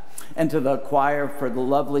that. And to the choir for the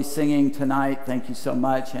lovely singing tonight, thank you so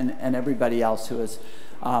much, and everybody else who is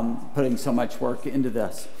putting so much work into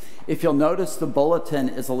this. If you'll notice, the bulletin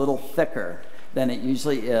is a little thicker than it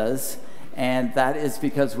usually is, and that is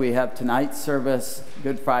because we have tonight's service,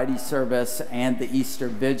 Good Friday service, and the Easter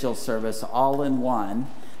Vigil service all in one.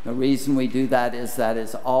 The reason we do that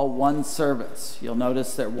is all one service. You'll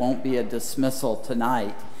notice there won't be a dismissal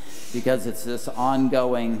tonight because it's this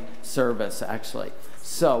ongoing service, actually.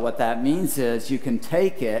 So what that means is you can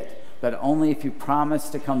take it, but only if you promise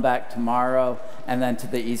to come back tomorrow and then to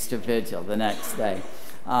the Easter Vigil the next day.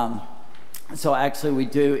 So actually we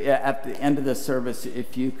do, at the end of the service,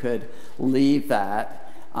 if you could leave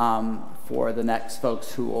that for the next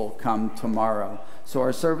folks who will come tomorrow. So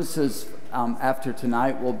our services after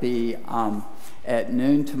tonight will be at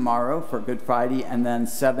noon tomorrow for Good Friday, and then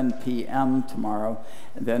 7 p.m. tomorrow.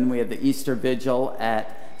 And then we have the Easter Vigil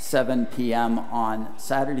at 7 p.m. on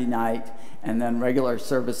Saturday night, and then regular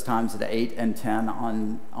service times at 8 and 10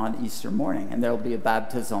 on Easter morning. And there will be a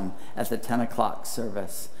baptism at the 10 o'clock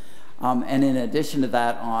service. And in addition to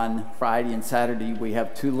that, on Friday and Saturday, we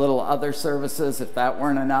have two little other services. If that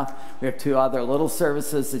weren't enough, we have two other little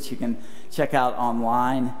services that you can check out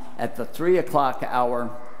online at the 3 o'clock hour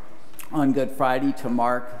on Good Friday to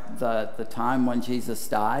mark the time when Jesus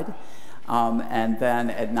died. And then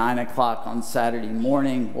at 9 o'clock on Saturday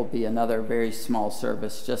morning will be another very small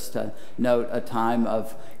service, just to note a time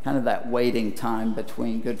of kind of that waiting time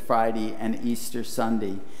between Good Friday and Easter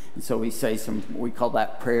Sunday. And so we call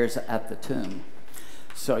that prayers at the tomb.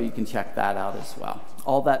 So you can check that out as well.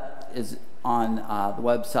 All that is on the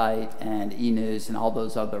website and e-news and all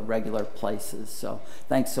those other regular places. So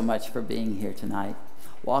thanks so much for being here tonight.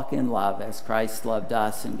 Walk in love as Christ loved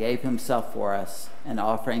us and gave himself for us, an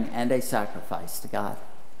offering and a sacrifice to God.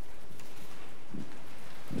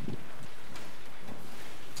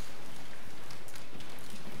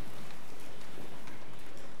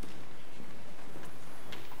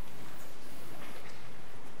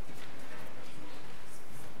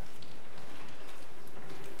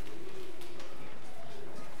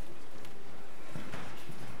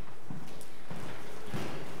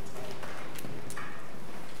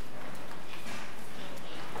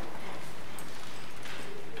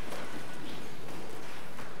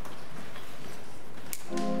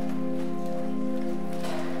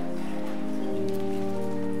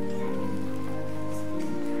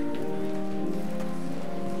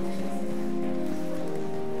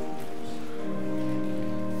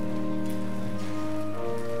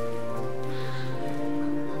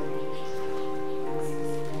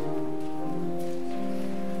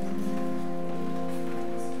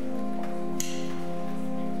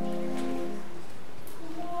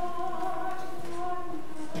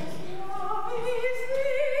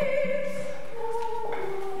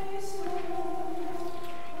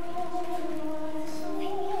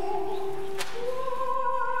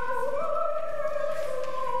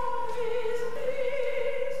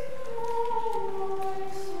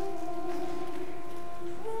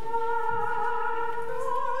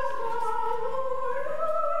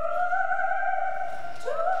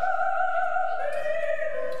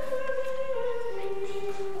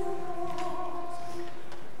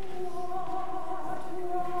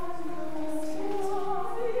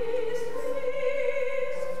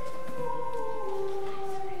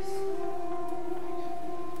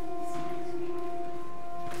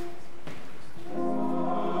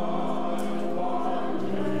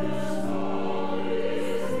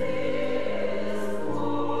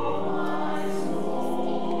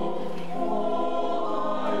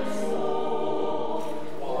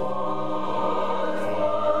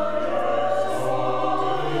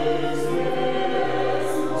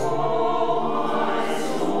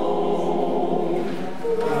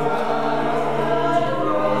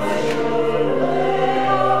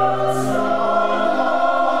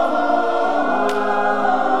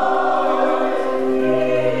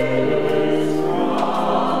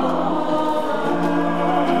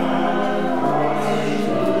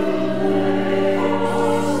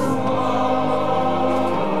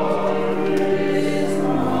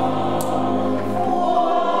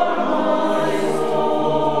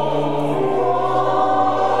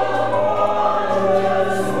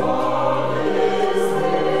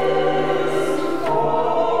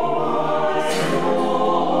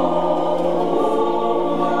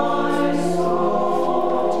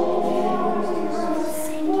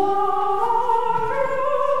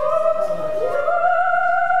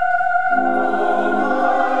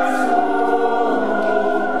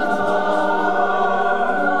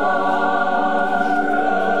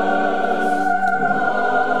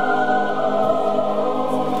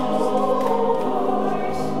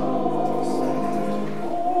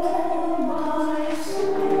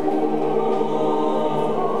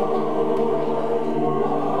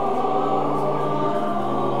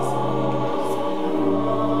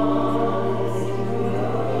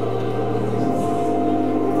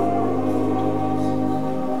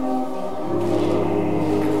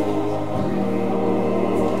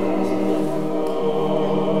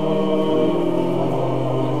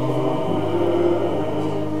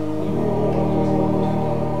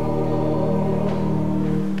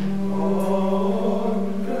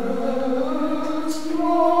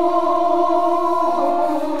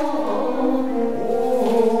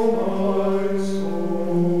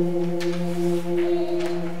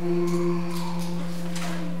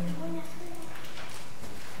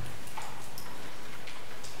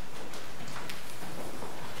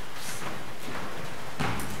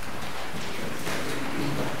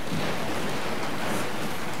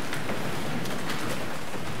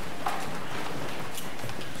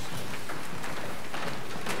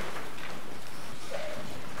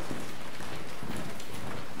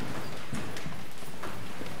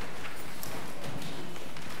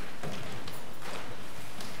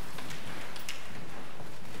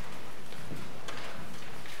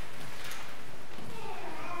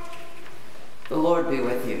 The Lord be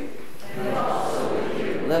with you. And also with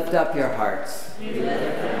you. Lift up your hearts. We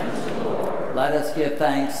lift them to the Lord. Let us give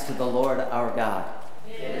thanks to the Lord our God.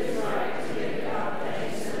 It is right to give God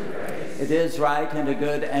thanks and praise. It is right and a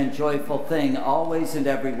good and joyful thing, always and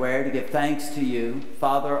everywhere, to give thanks to you,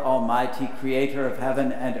 Father Almighty, creator of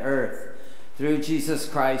heaven and earth, through Jesus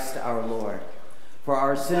Christ our Lord. For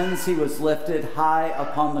our sins he was lifted high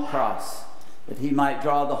upon the cross, that he might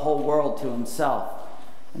draw the whole world to himself.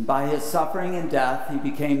 And by his suffering and death, he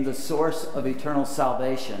became the source of eternal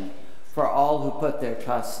salvation for all who put their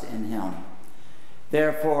trust in him.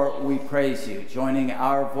 Therefore, we praise you, joining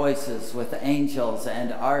our voices with angels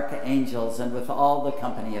and archangels and with all the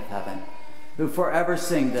company of heaven, who forever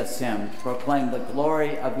sing this hymn to proclaim the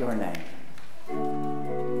glory of your name.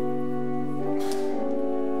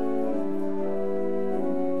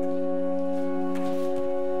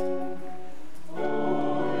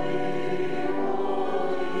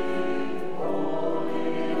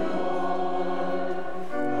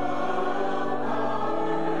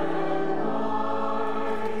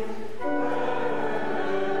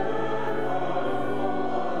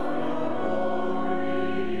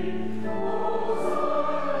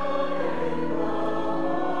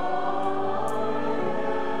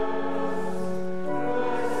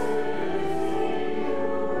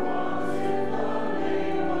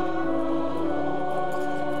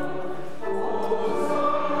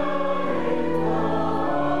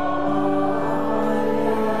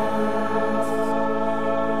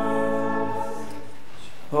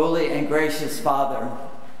 Holy and gracious Father,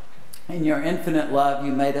 in your infinite love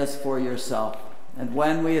you made us for yourself. And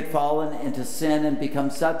when we had fallen into sin and become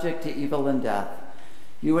subject to evil and death,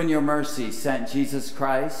 you in your mercy sent Jesus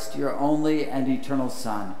Christ, your only and eternal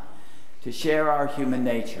Son, to share our human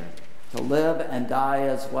nature, to live and die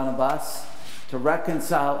as one of us, to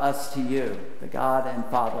reconcile us to you, the God and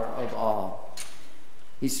Father of all.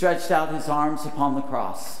 He stretched out his arms upon the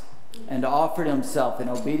cross and offered himself in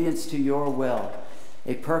obedience to your will,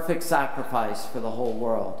 a perfect sacrifice for the whole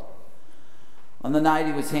world. On the night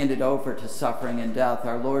he was handed over to suffering and death,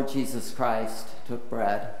 our Lord Jesus Christ took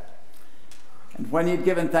bread. And when he had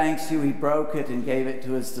given thanks to you, he broke it and gave it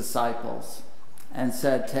to his disciples and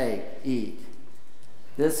said, "Take, eat.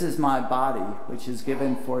 This is my body, which is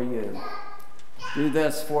given for you. Do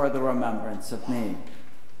this for the remembrance of me."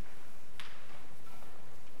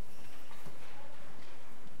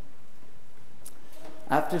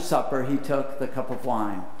 After supper, he took the cup of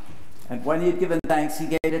wine, and when he had given thanks, he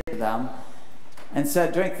gave it to them and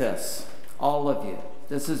said, "Drink this, all of you.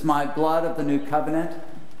 This is my blood of the new covenant,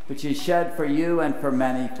 which is shed for you and for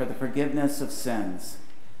many for the forgiveness of sins.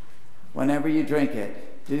 Whenever you drink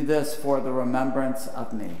it, do this for the remembrance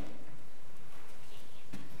of me."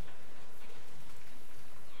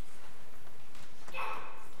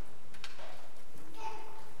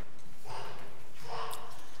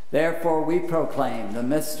 Therefore, we proclaim the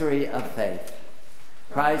mystery of faith.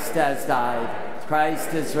 Christ has died.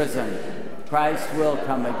 Christ is risen. Christ will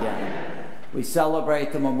come again. We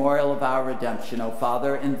celebrate the memorial of our redemption, O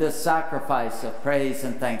Father, in this sacrifice of praise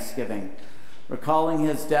and thanksgiving. Recalling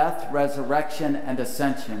his death, resurrection, and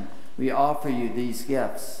ascension, we offer you these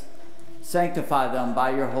gifts. Sanctify them by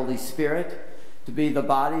your Holy Spirit to be the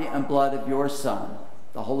body and blood of your Son,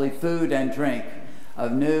 the holy food and drink of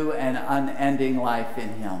new and unending life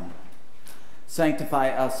in him. Sanctify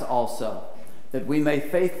us also, that we may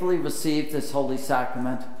faithfully receive this holy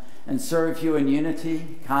sacrament and serve you in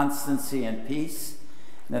unity, constancy, and peace,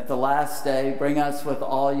 and at the last day bring us with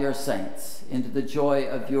all your saints into the joy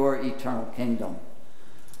of your eternal kingdom.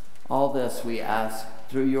 All this we ask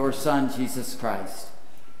through your Son, Jesus Christ,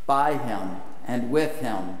 by him and with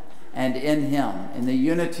him and in him, in the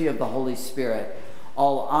unity of the Holy Spirit.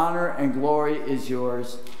 All honor and glory is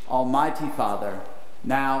yours, Almighty Father,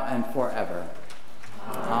 now and forever.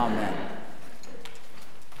 Amen.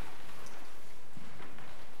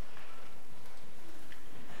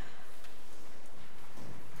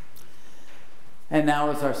 And now,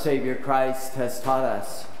 as our Savior Christ has taught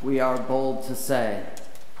us, we are bold to say,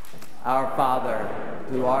 "Our Father,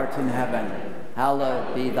 who art in heaven,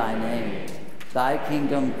 hallowed be thy name. Thy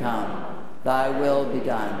kingdom come, thy will be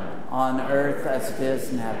done, on earth as it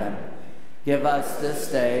is in heaven. Give us this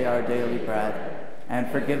day our daily bread, and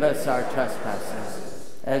forgive us our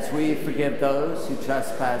trespasses, as we forgive those who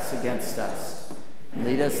trespass against us.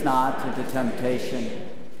 Lead us not into temptation,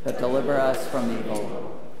 but deliver us from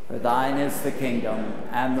evil. For thine is the kingdom,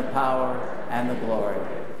 and the power, and the glory,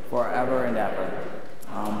 forever and ever.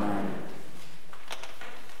 Amen."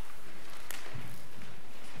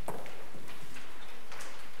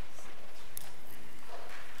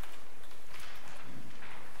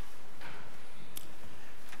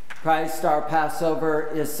 Christ, our Passover,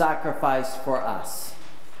 is sacrificed for us.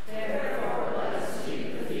 Therefore, let us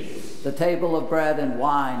keep the feast. The table of bread and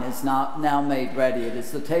wine is now made ready. It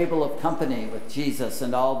is the table of company with Jesus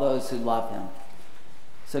and all those who love him.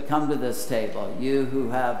 So come to this table, you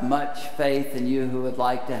who have much faith and you who would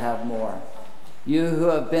like to have more. You who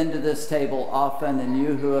have been to this table often and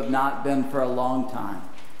you who have not been for a long time.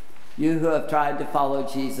 You who have tried to follow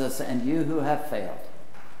Jesus and you who have failed.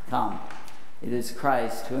 Come. It is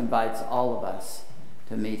Christ who invites all of us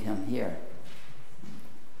to meet him here.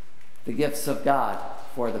 The gifts of God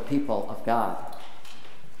for the people of God.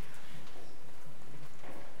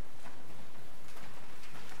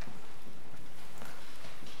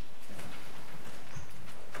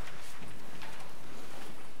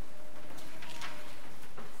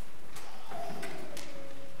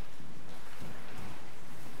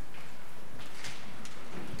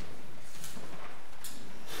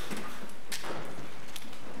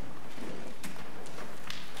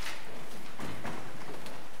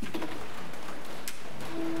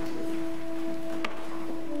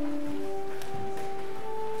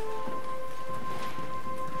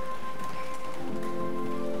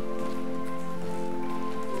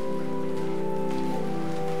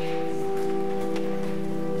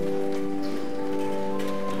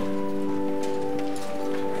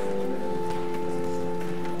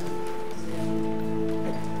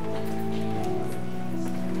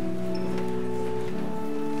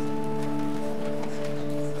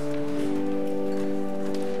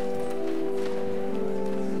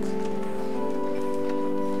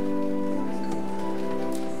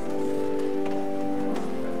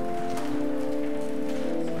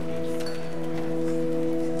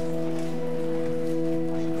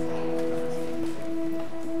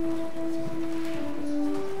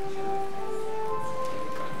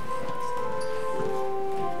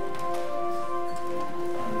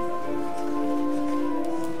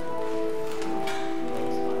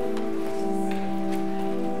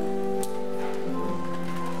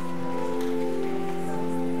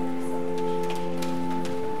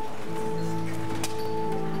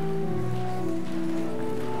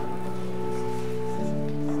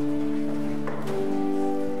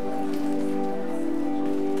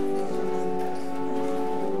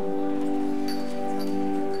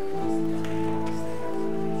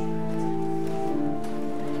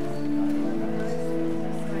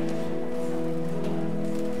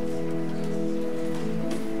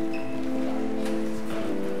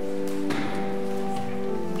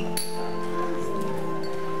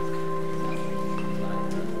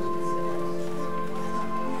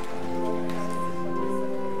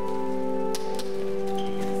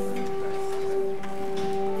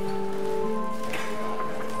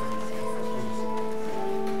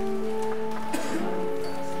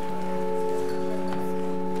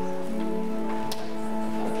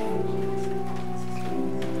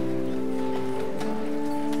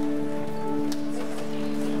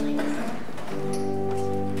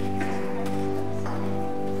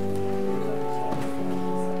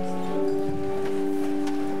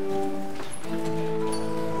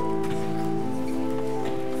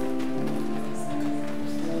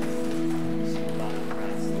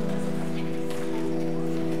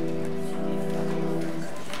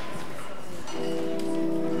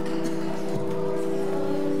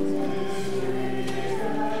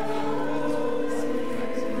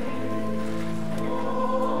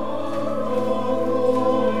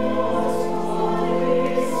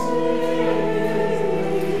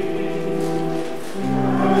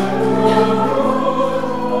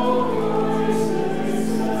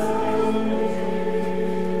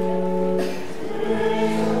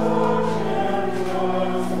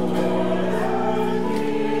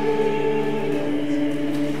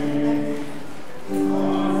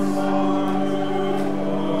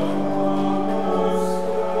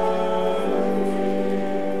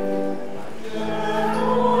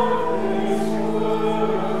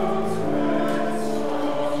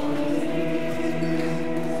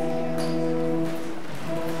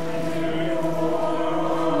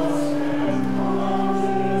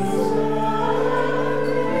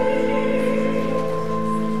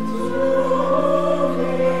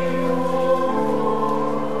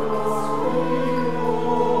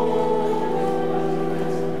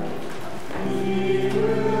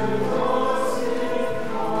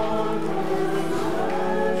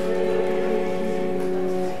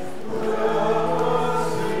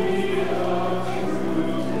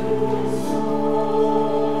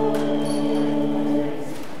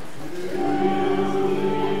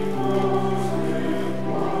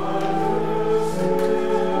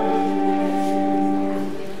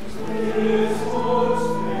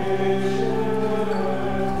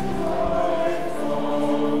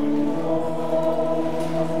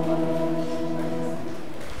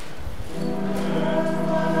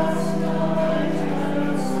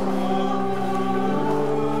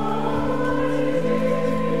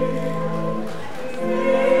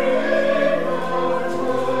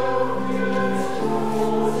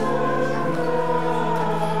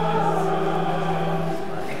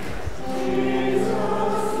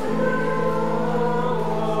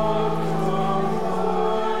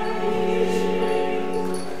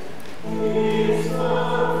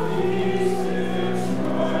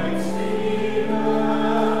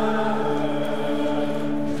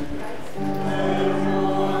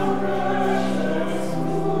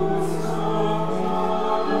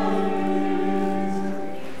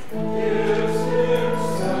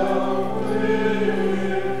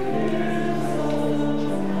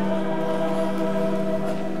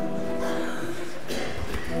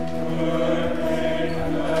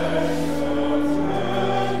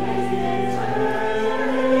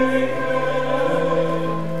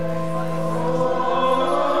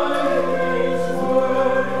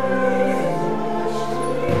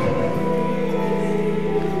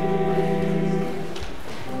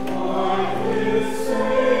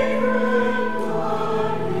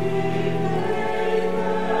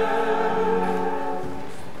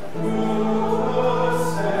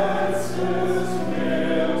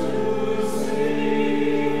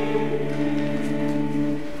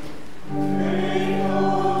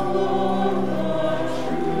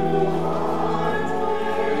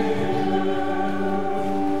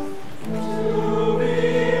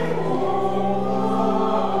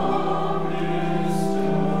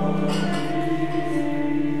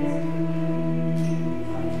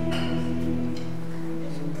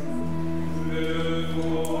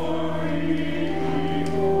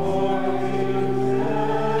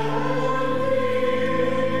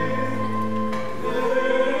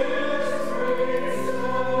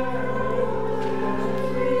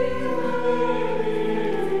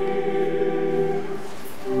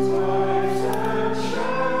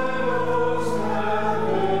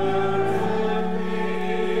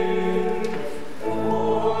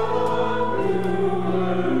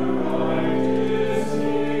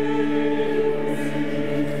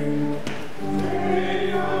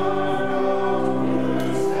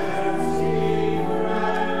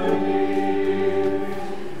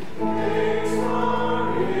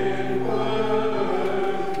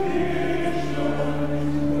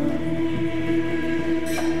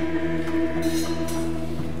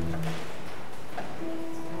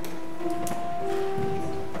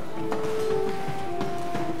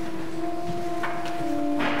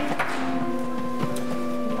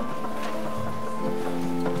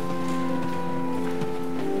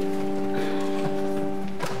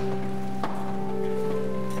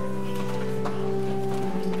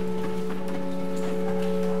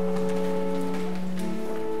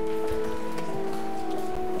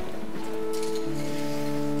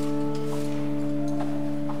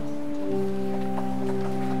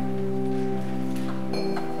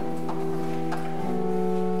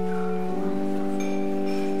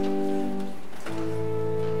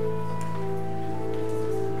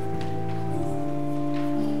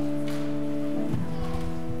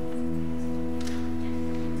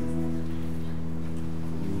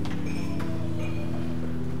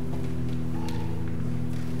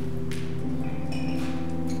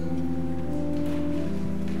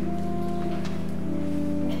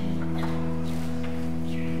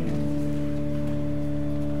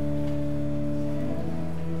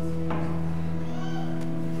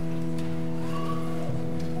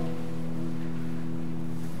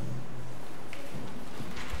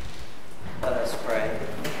 Let us pray.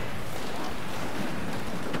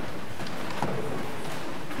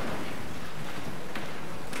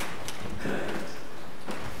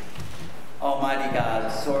 Almighty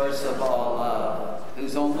God, source of all love,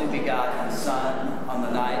 whose only begotten Son, on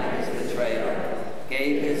the night of his betrayal,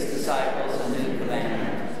 gave his disciples a new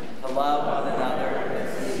commandment, to love one another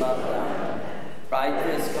as he loved them. Write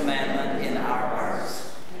this commandment in our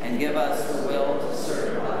hearts, and give us the will to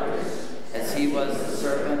serve others, as he was the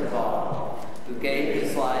servant of all, who gave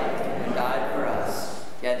his life and died for us,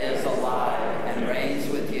 yet is alive and reigns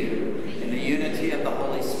with you in the unity of the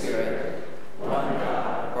Holy Spirit, one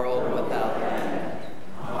God, world without end.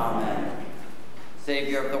 Amen.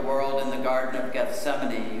 Savior of the world, in the Garden of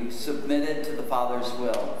Gethsemane, you submitted to the Father's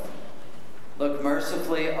will. Look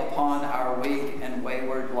mercifully upon our weak and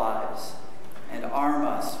wayward lives, and arm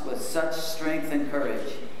us with such strength and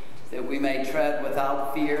courage that we may tread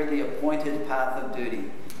without fear the appointed path of duty,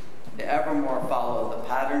 to evermore follow the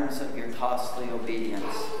patterns of your costly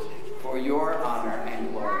obedience, for your honor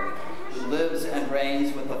and glory, who lives and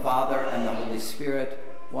reigns with the Father and the Holy Spirit,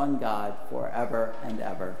 one God, forever and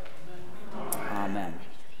ever. Amen.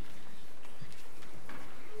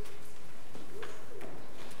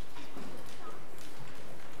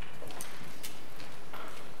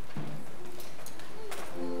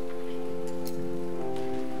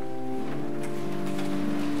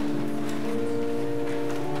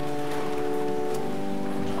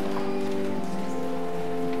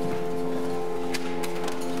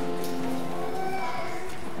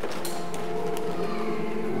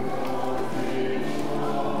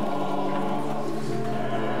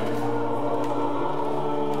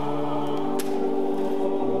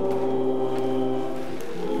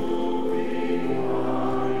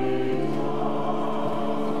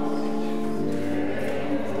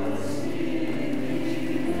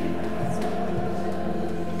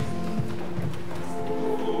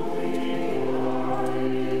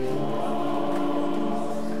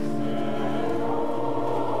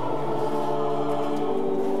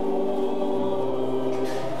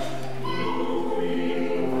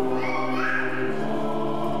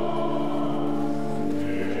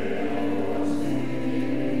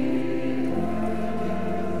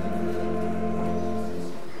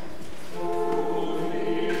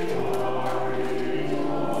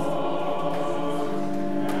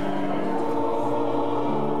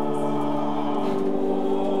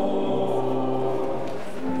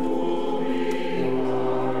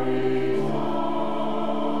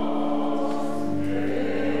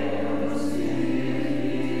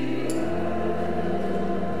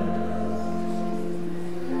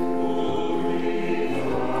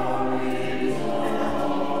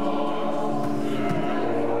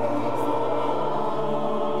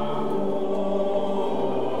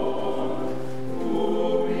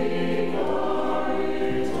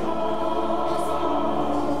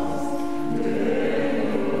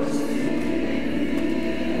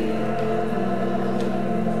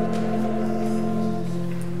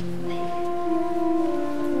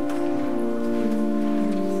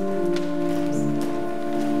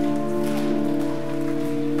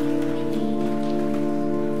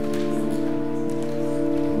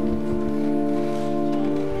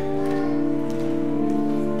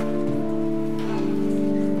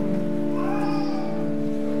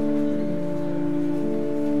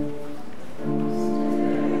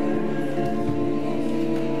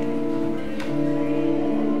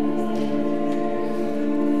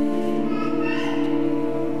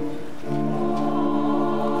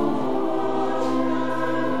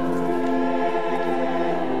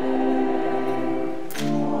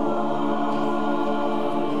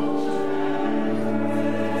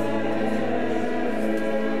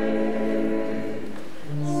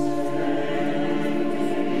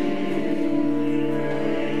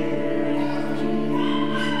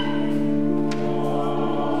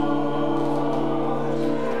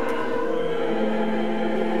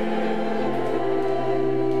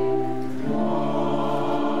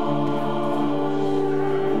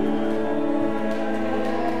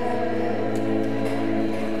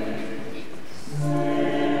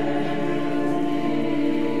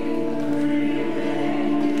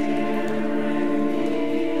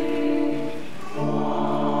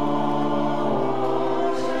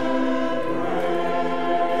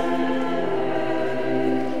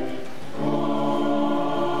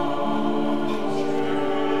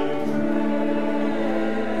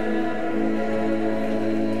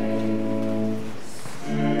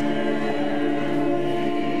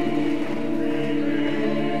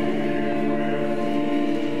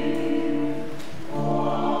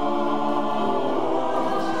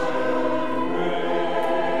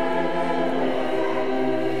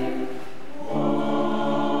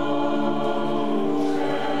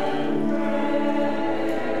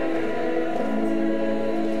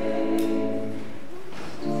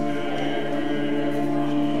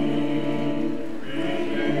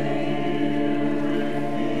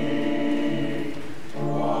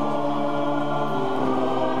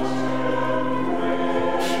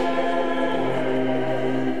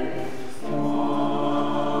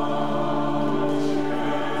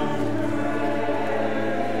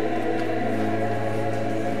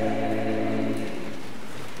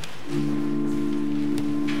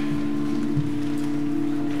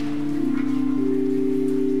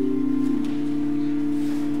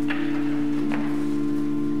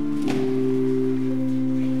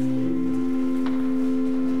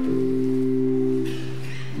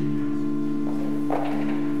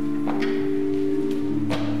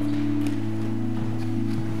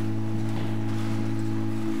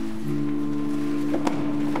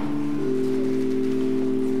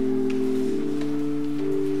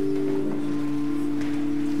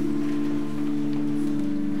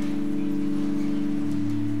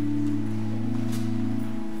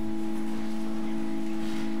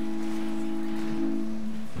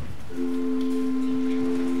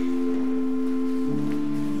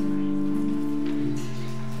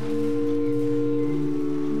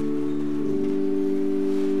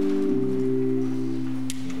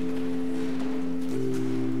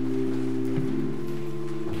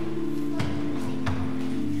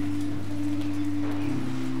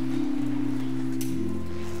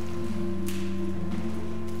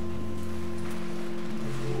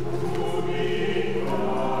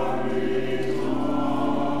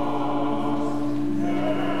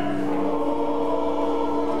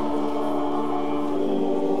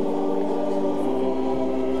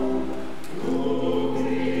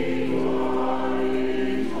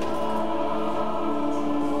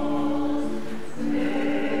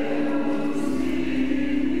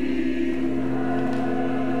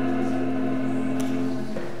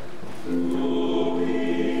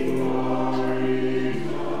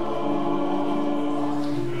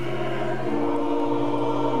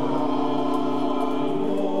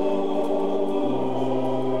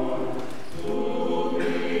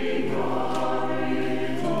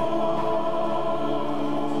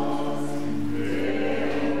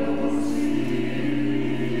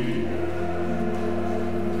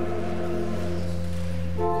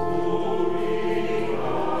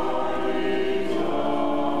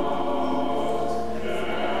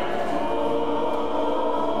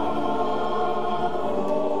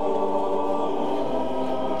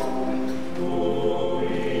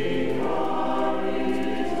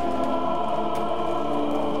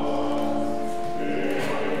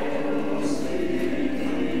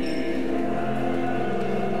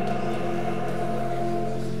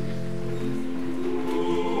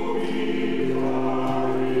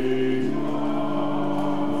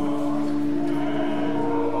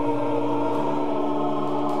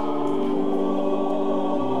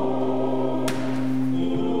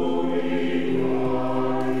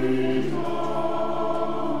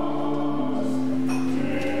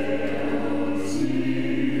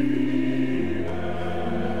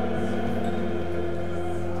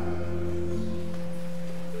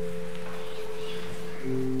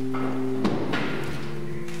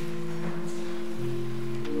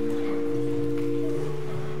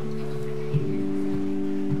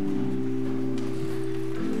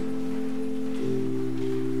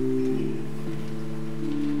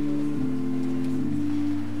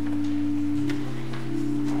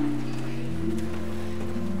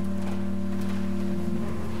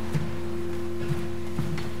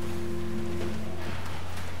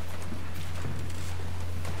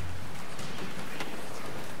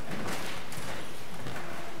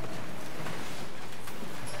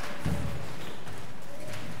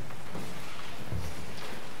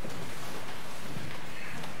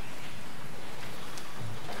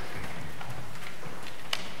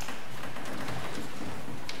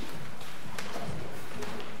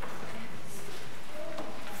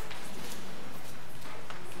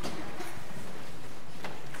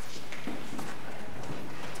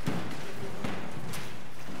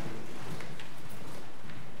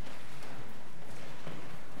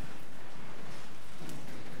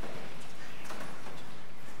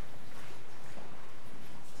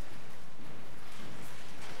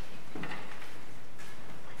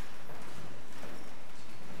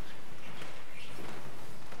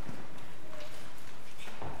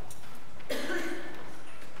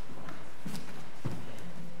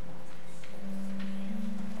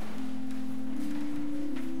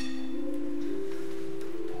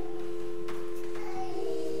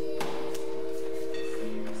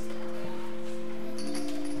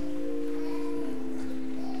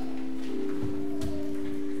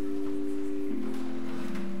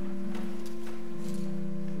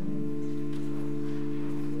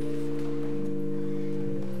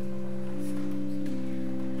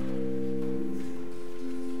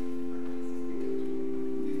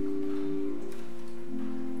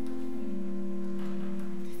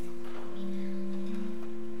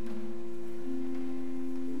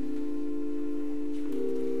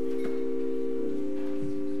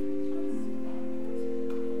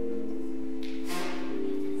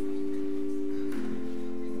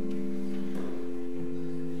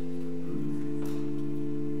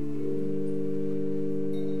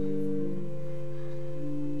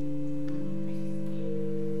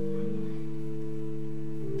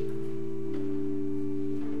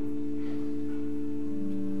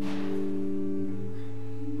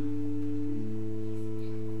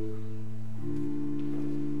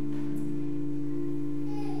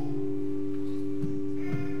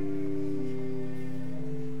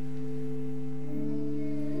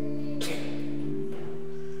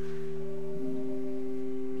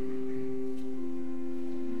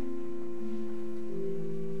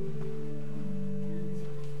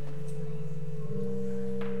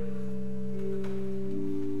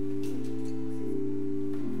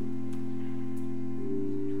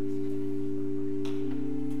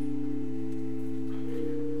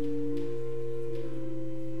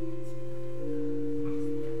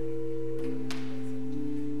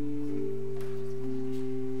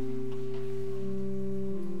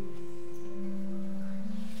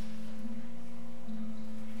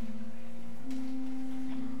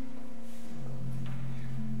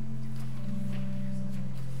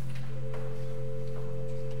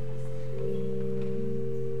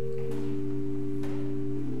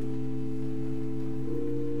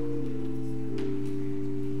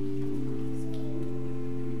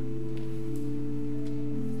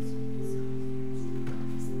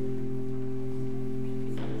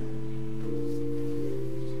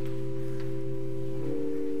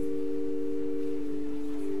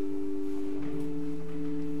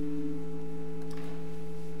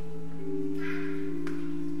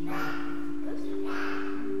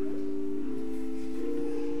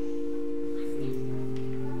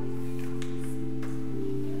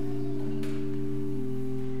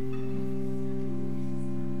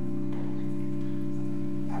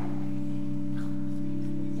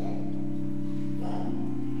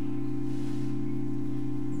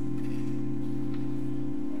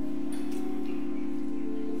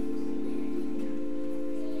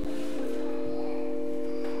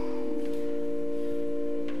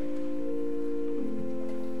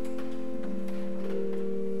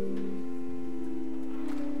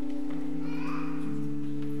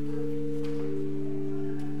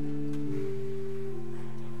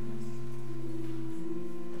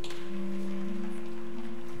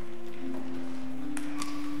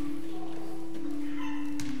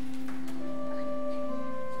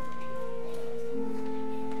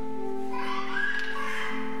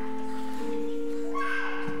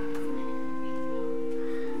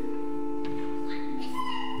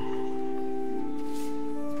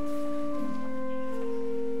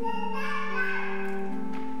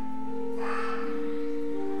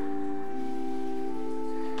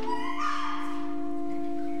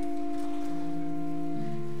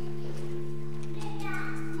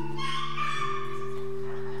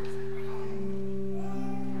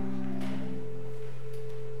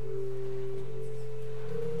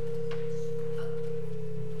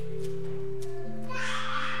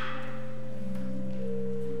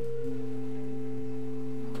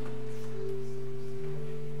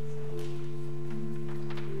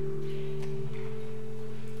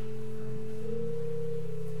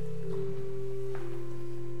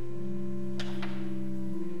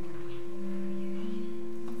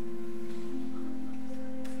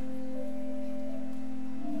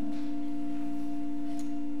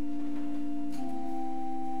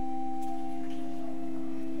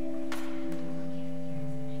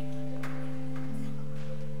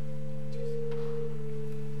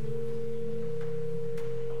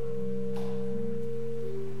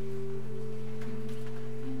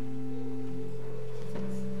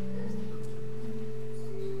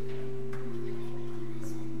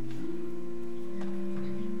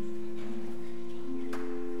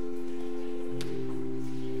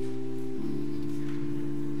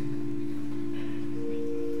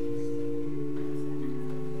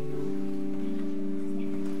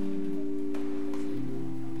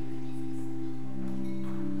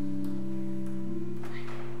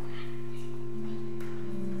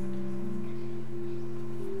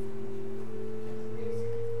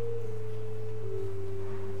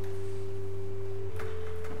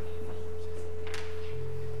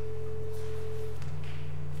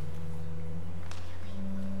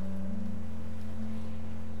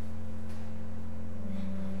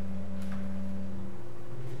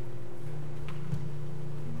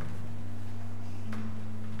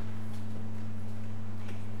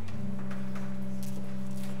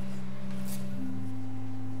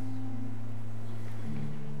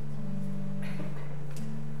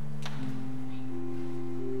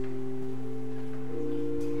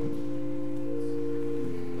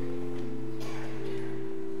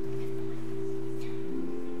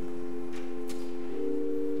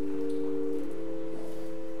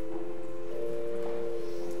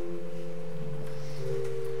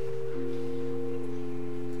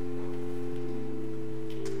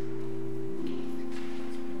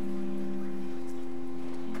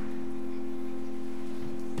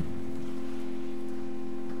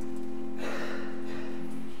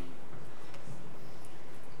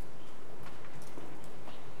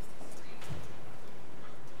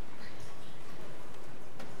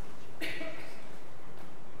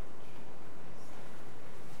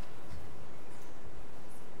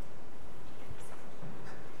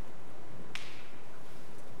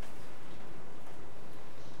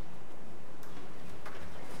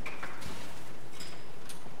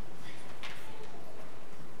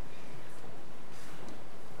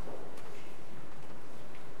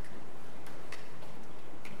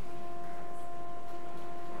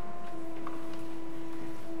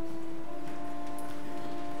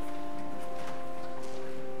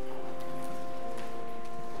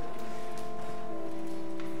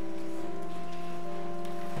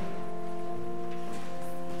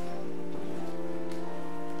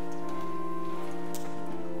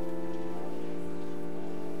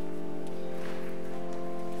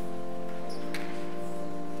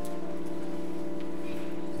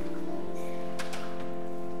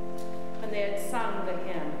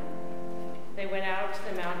 down to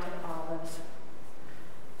the Mount of Olives.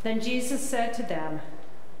 Then Jesus said to them,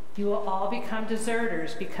 "You will all become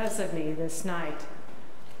deserters because of me this night.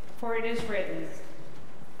 For it is written,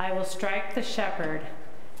 I will strike the shepherd,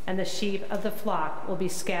 and the sheep of the flock will be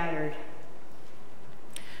scattered.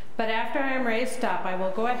 But after I am raised up, I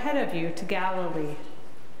will go ahead of you to Galilee."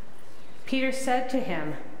 Peter said to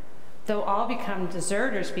him, "Though all become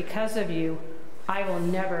deserters because of you, I will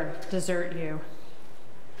never desert you."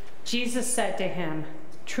 Jesus said to him,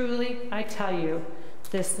 "Truly, I tell you,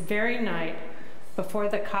 this very night, before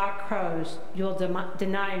the cock crows, you will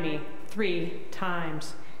deny me 3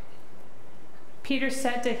 times. Peter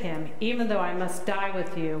said to him, "Even though I must die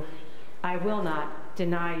with you, I will not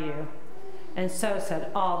deny you." And so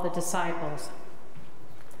said all the disciples.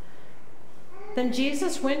 Then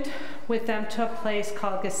Jesus went with them to a place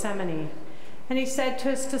called Gethsemane, and he said to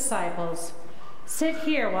his disciples, "Sit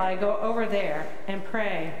here while I go over there and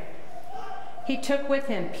pray." He took with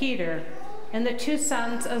him Peter and the 2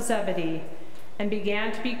 sons of Zebedee, and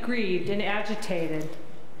began to be grieved and agitated.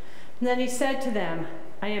 And then he said to them,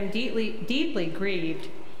 "I am deeply grieved,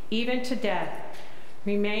 even to death.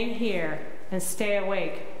 Remain here and stay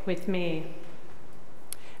awake with me."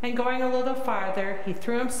 And going a little farther, he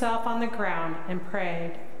threw himself on the ground and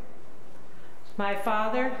prayed, "My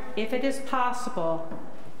Father, if it is possible,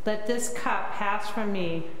 let this cup pass from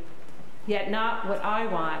me, yet not what I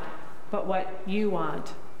want, but what you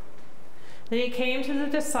want." Then he came to the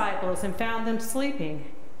disciples and found them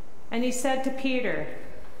sleeping. And he said to Peter,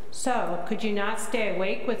 "So could you not stay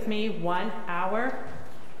awake with me 1 hour?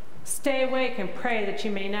 Stay awake and pray that you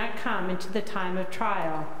may not come into the time of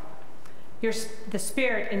trial. The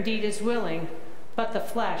spirit indeed is willing, but the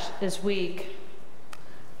flesh is weak."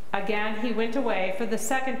 Again he went away for the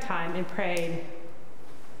 2nd time and prayed,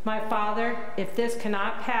 "My Father, if this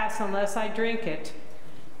cannot pass unless I drink it,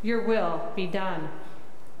 your will be done."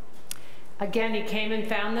 Again he came and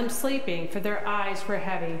found them sleeping, for their eyes were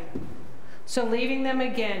heavy. So leaving them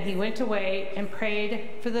again, he went away and prayed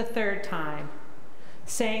for the 3rd time,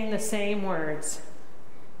 saying the same words.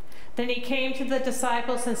 Then he came to the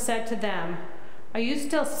disciples and said to them, "Are you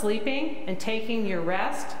still sleeping and taking your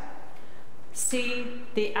rest? See,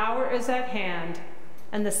 the hour is at hand,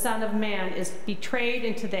 and the Son of Man is betrayed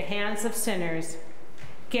into the hands of sinners.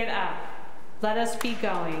 Get up, let us be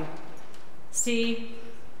going. See,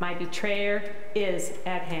 my betrayer is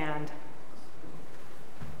at hand."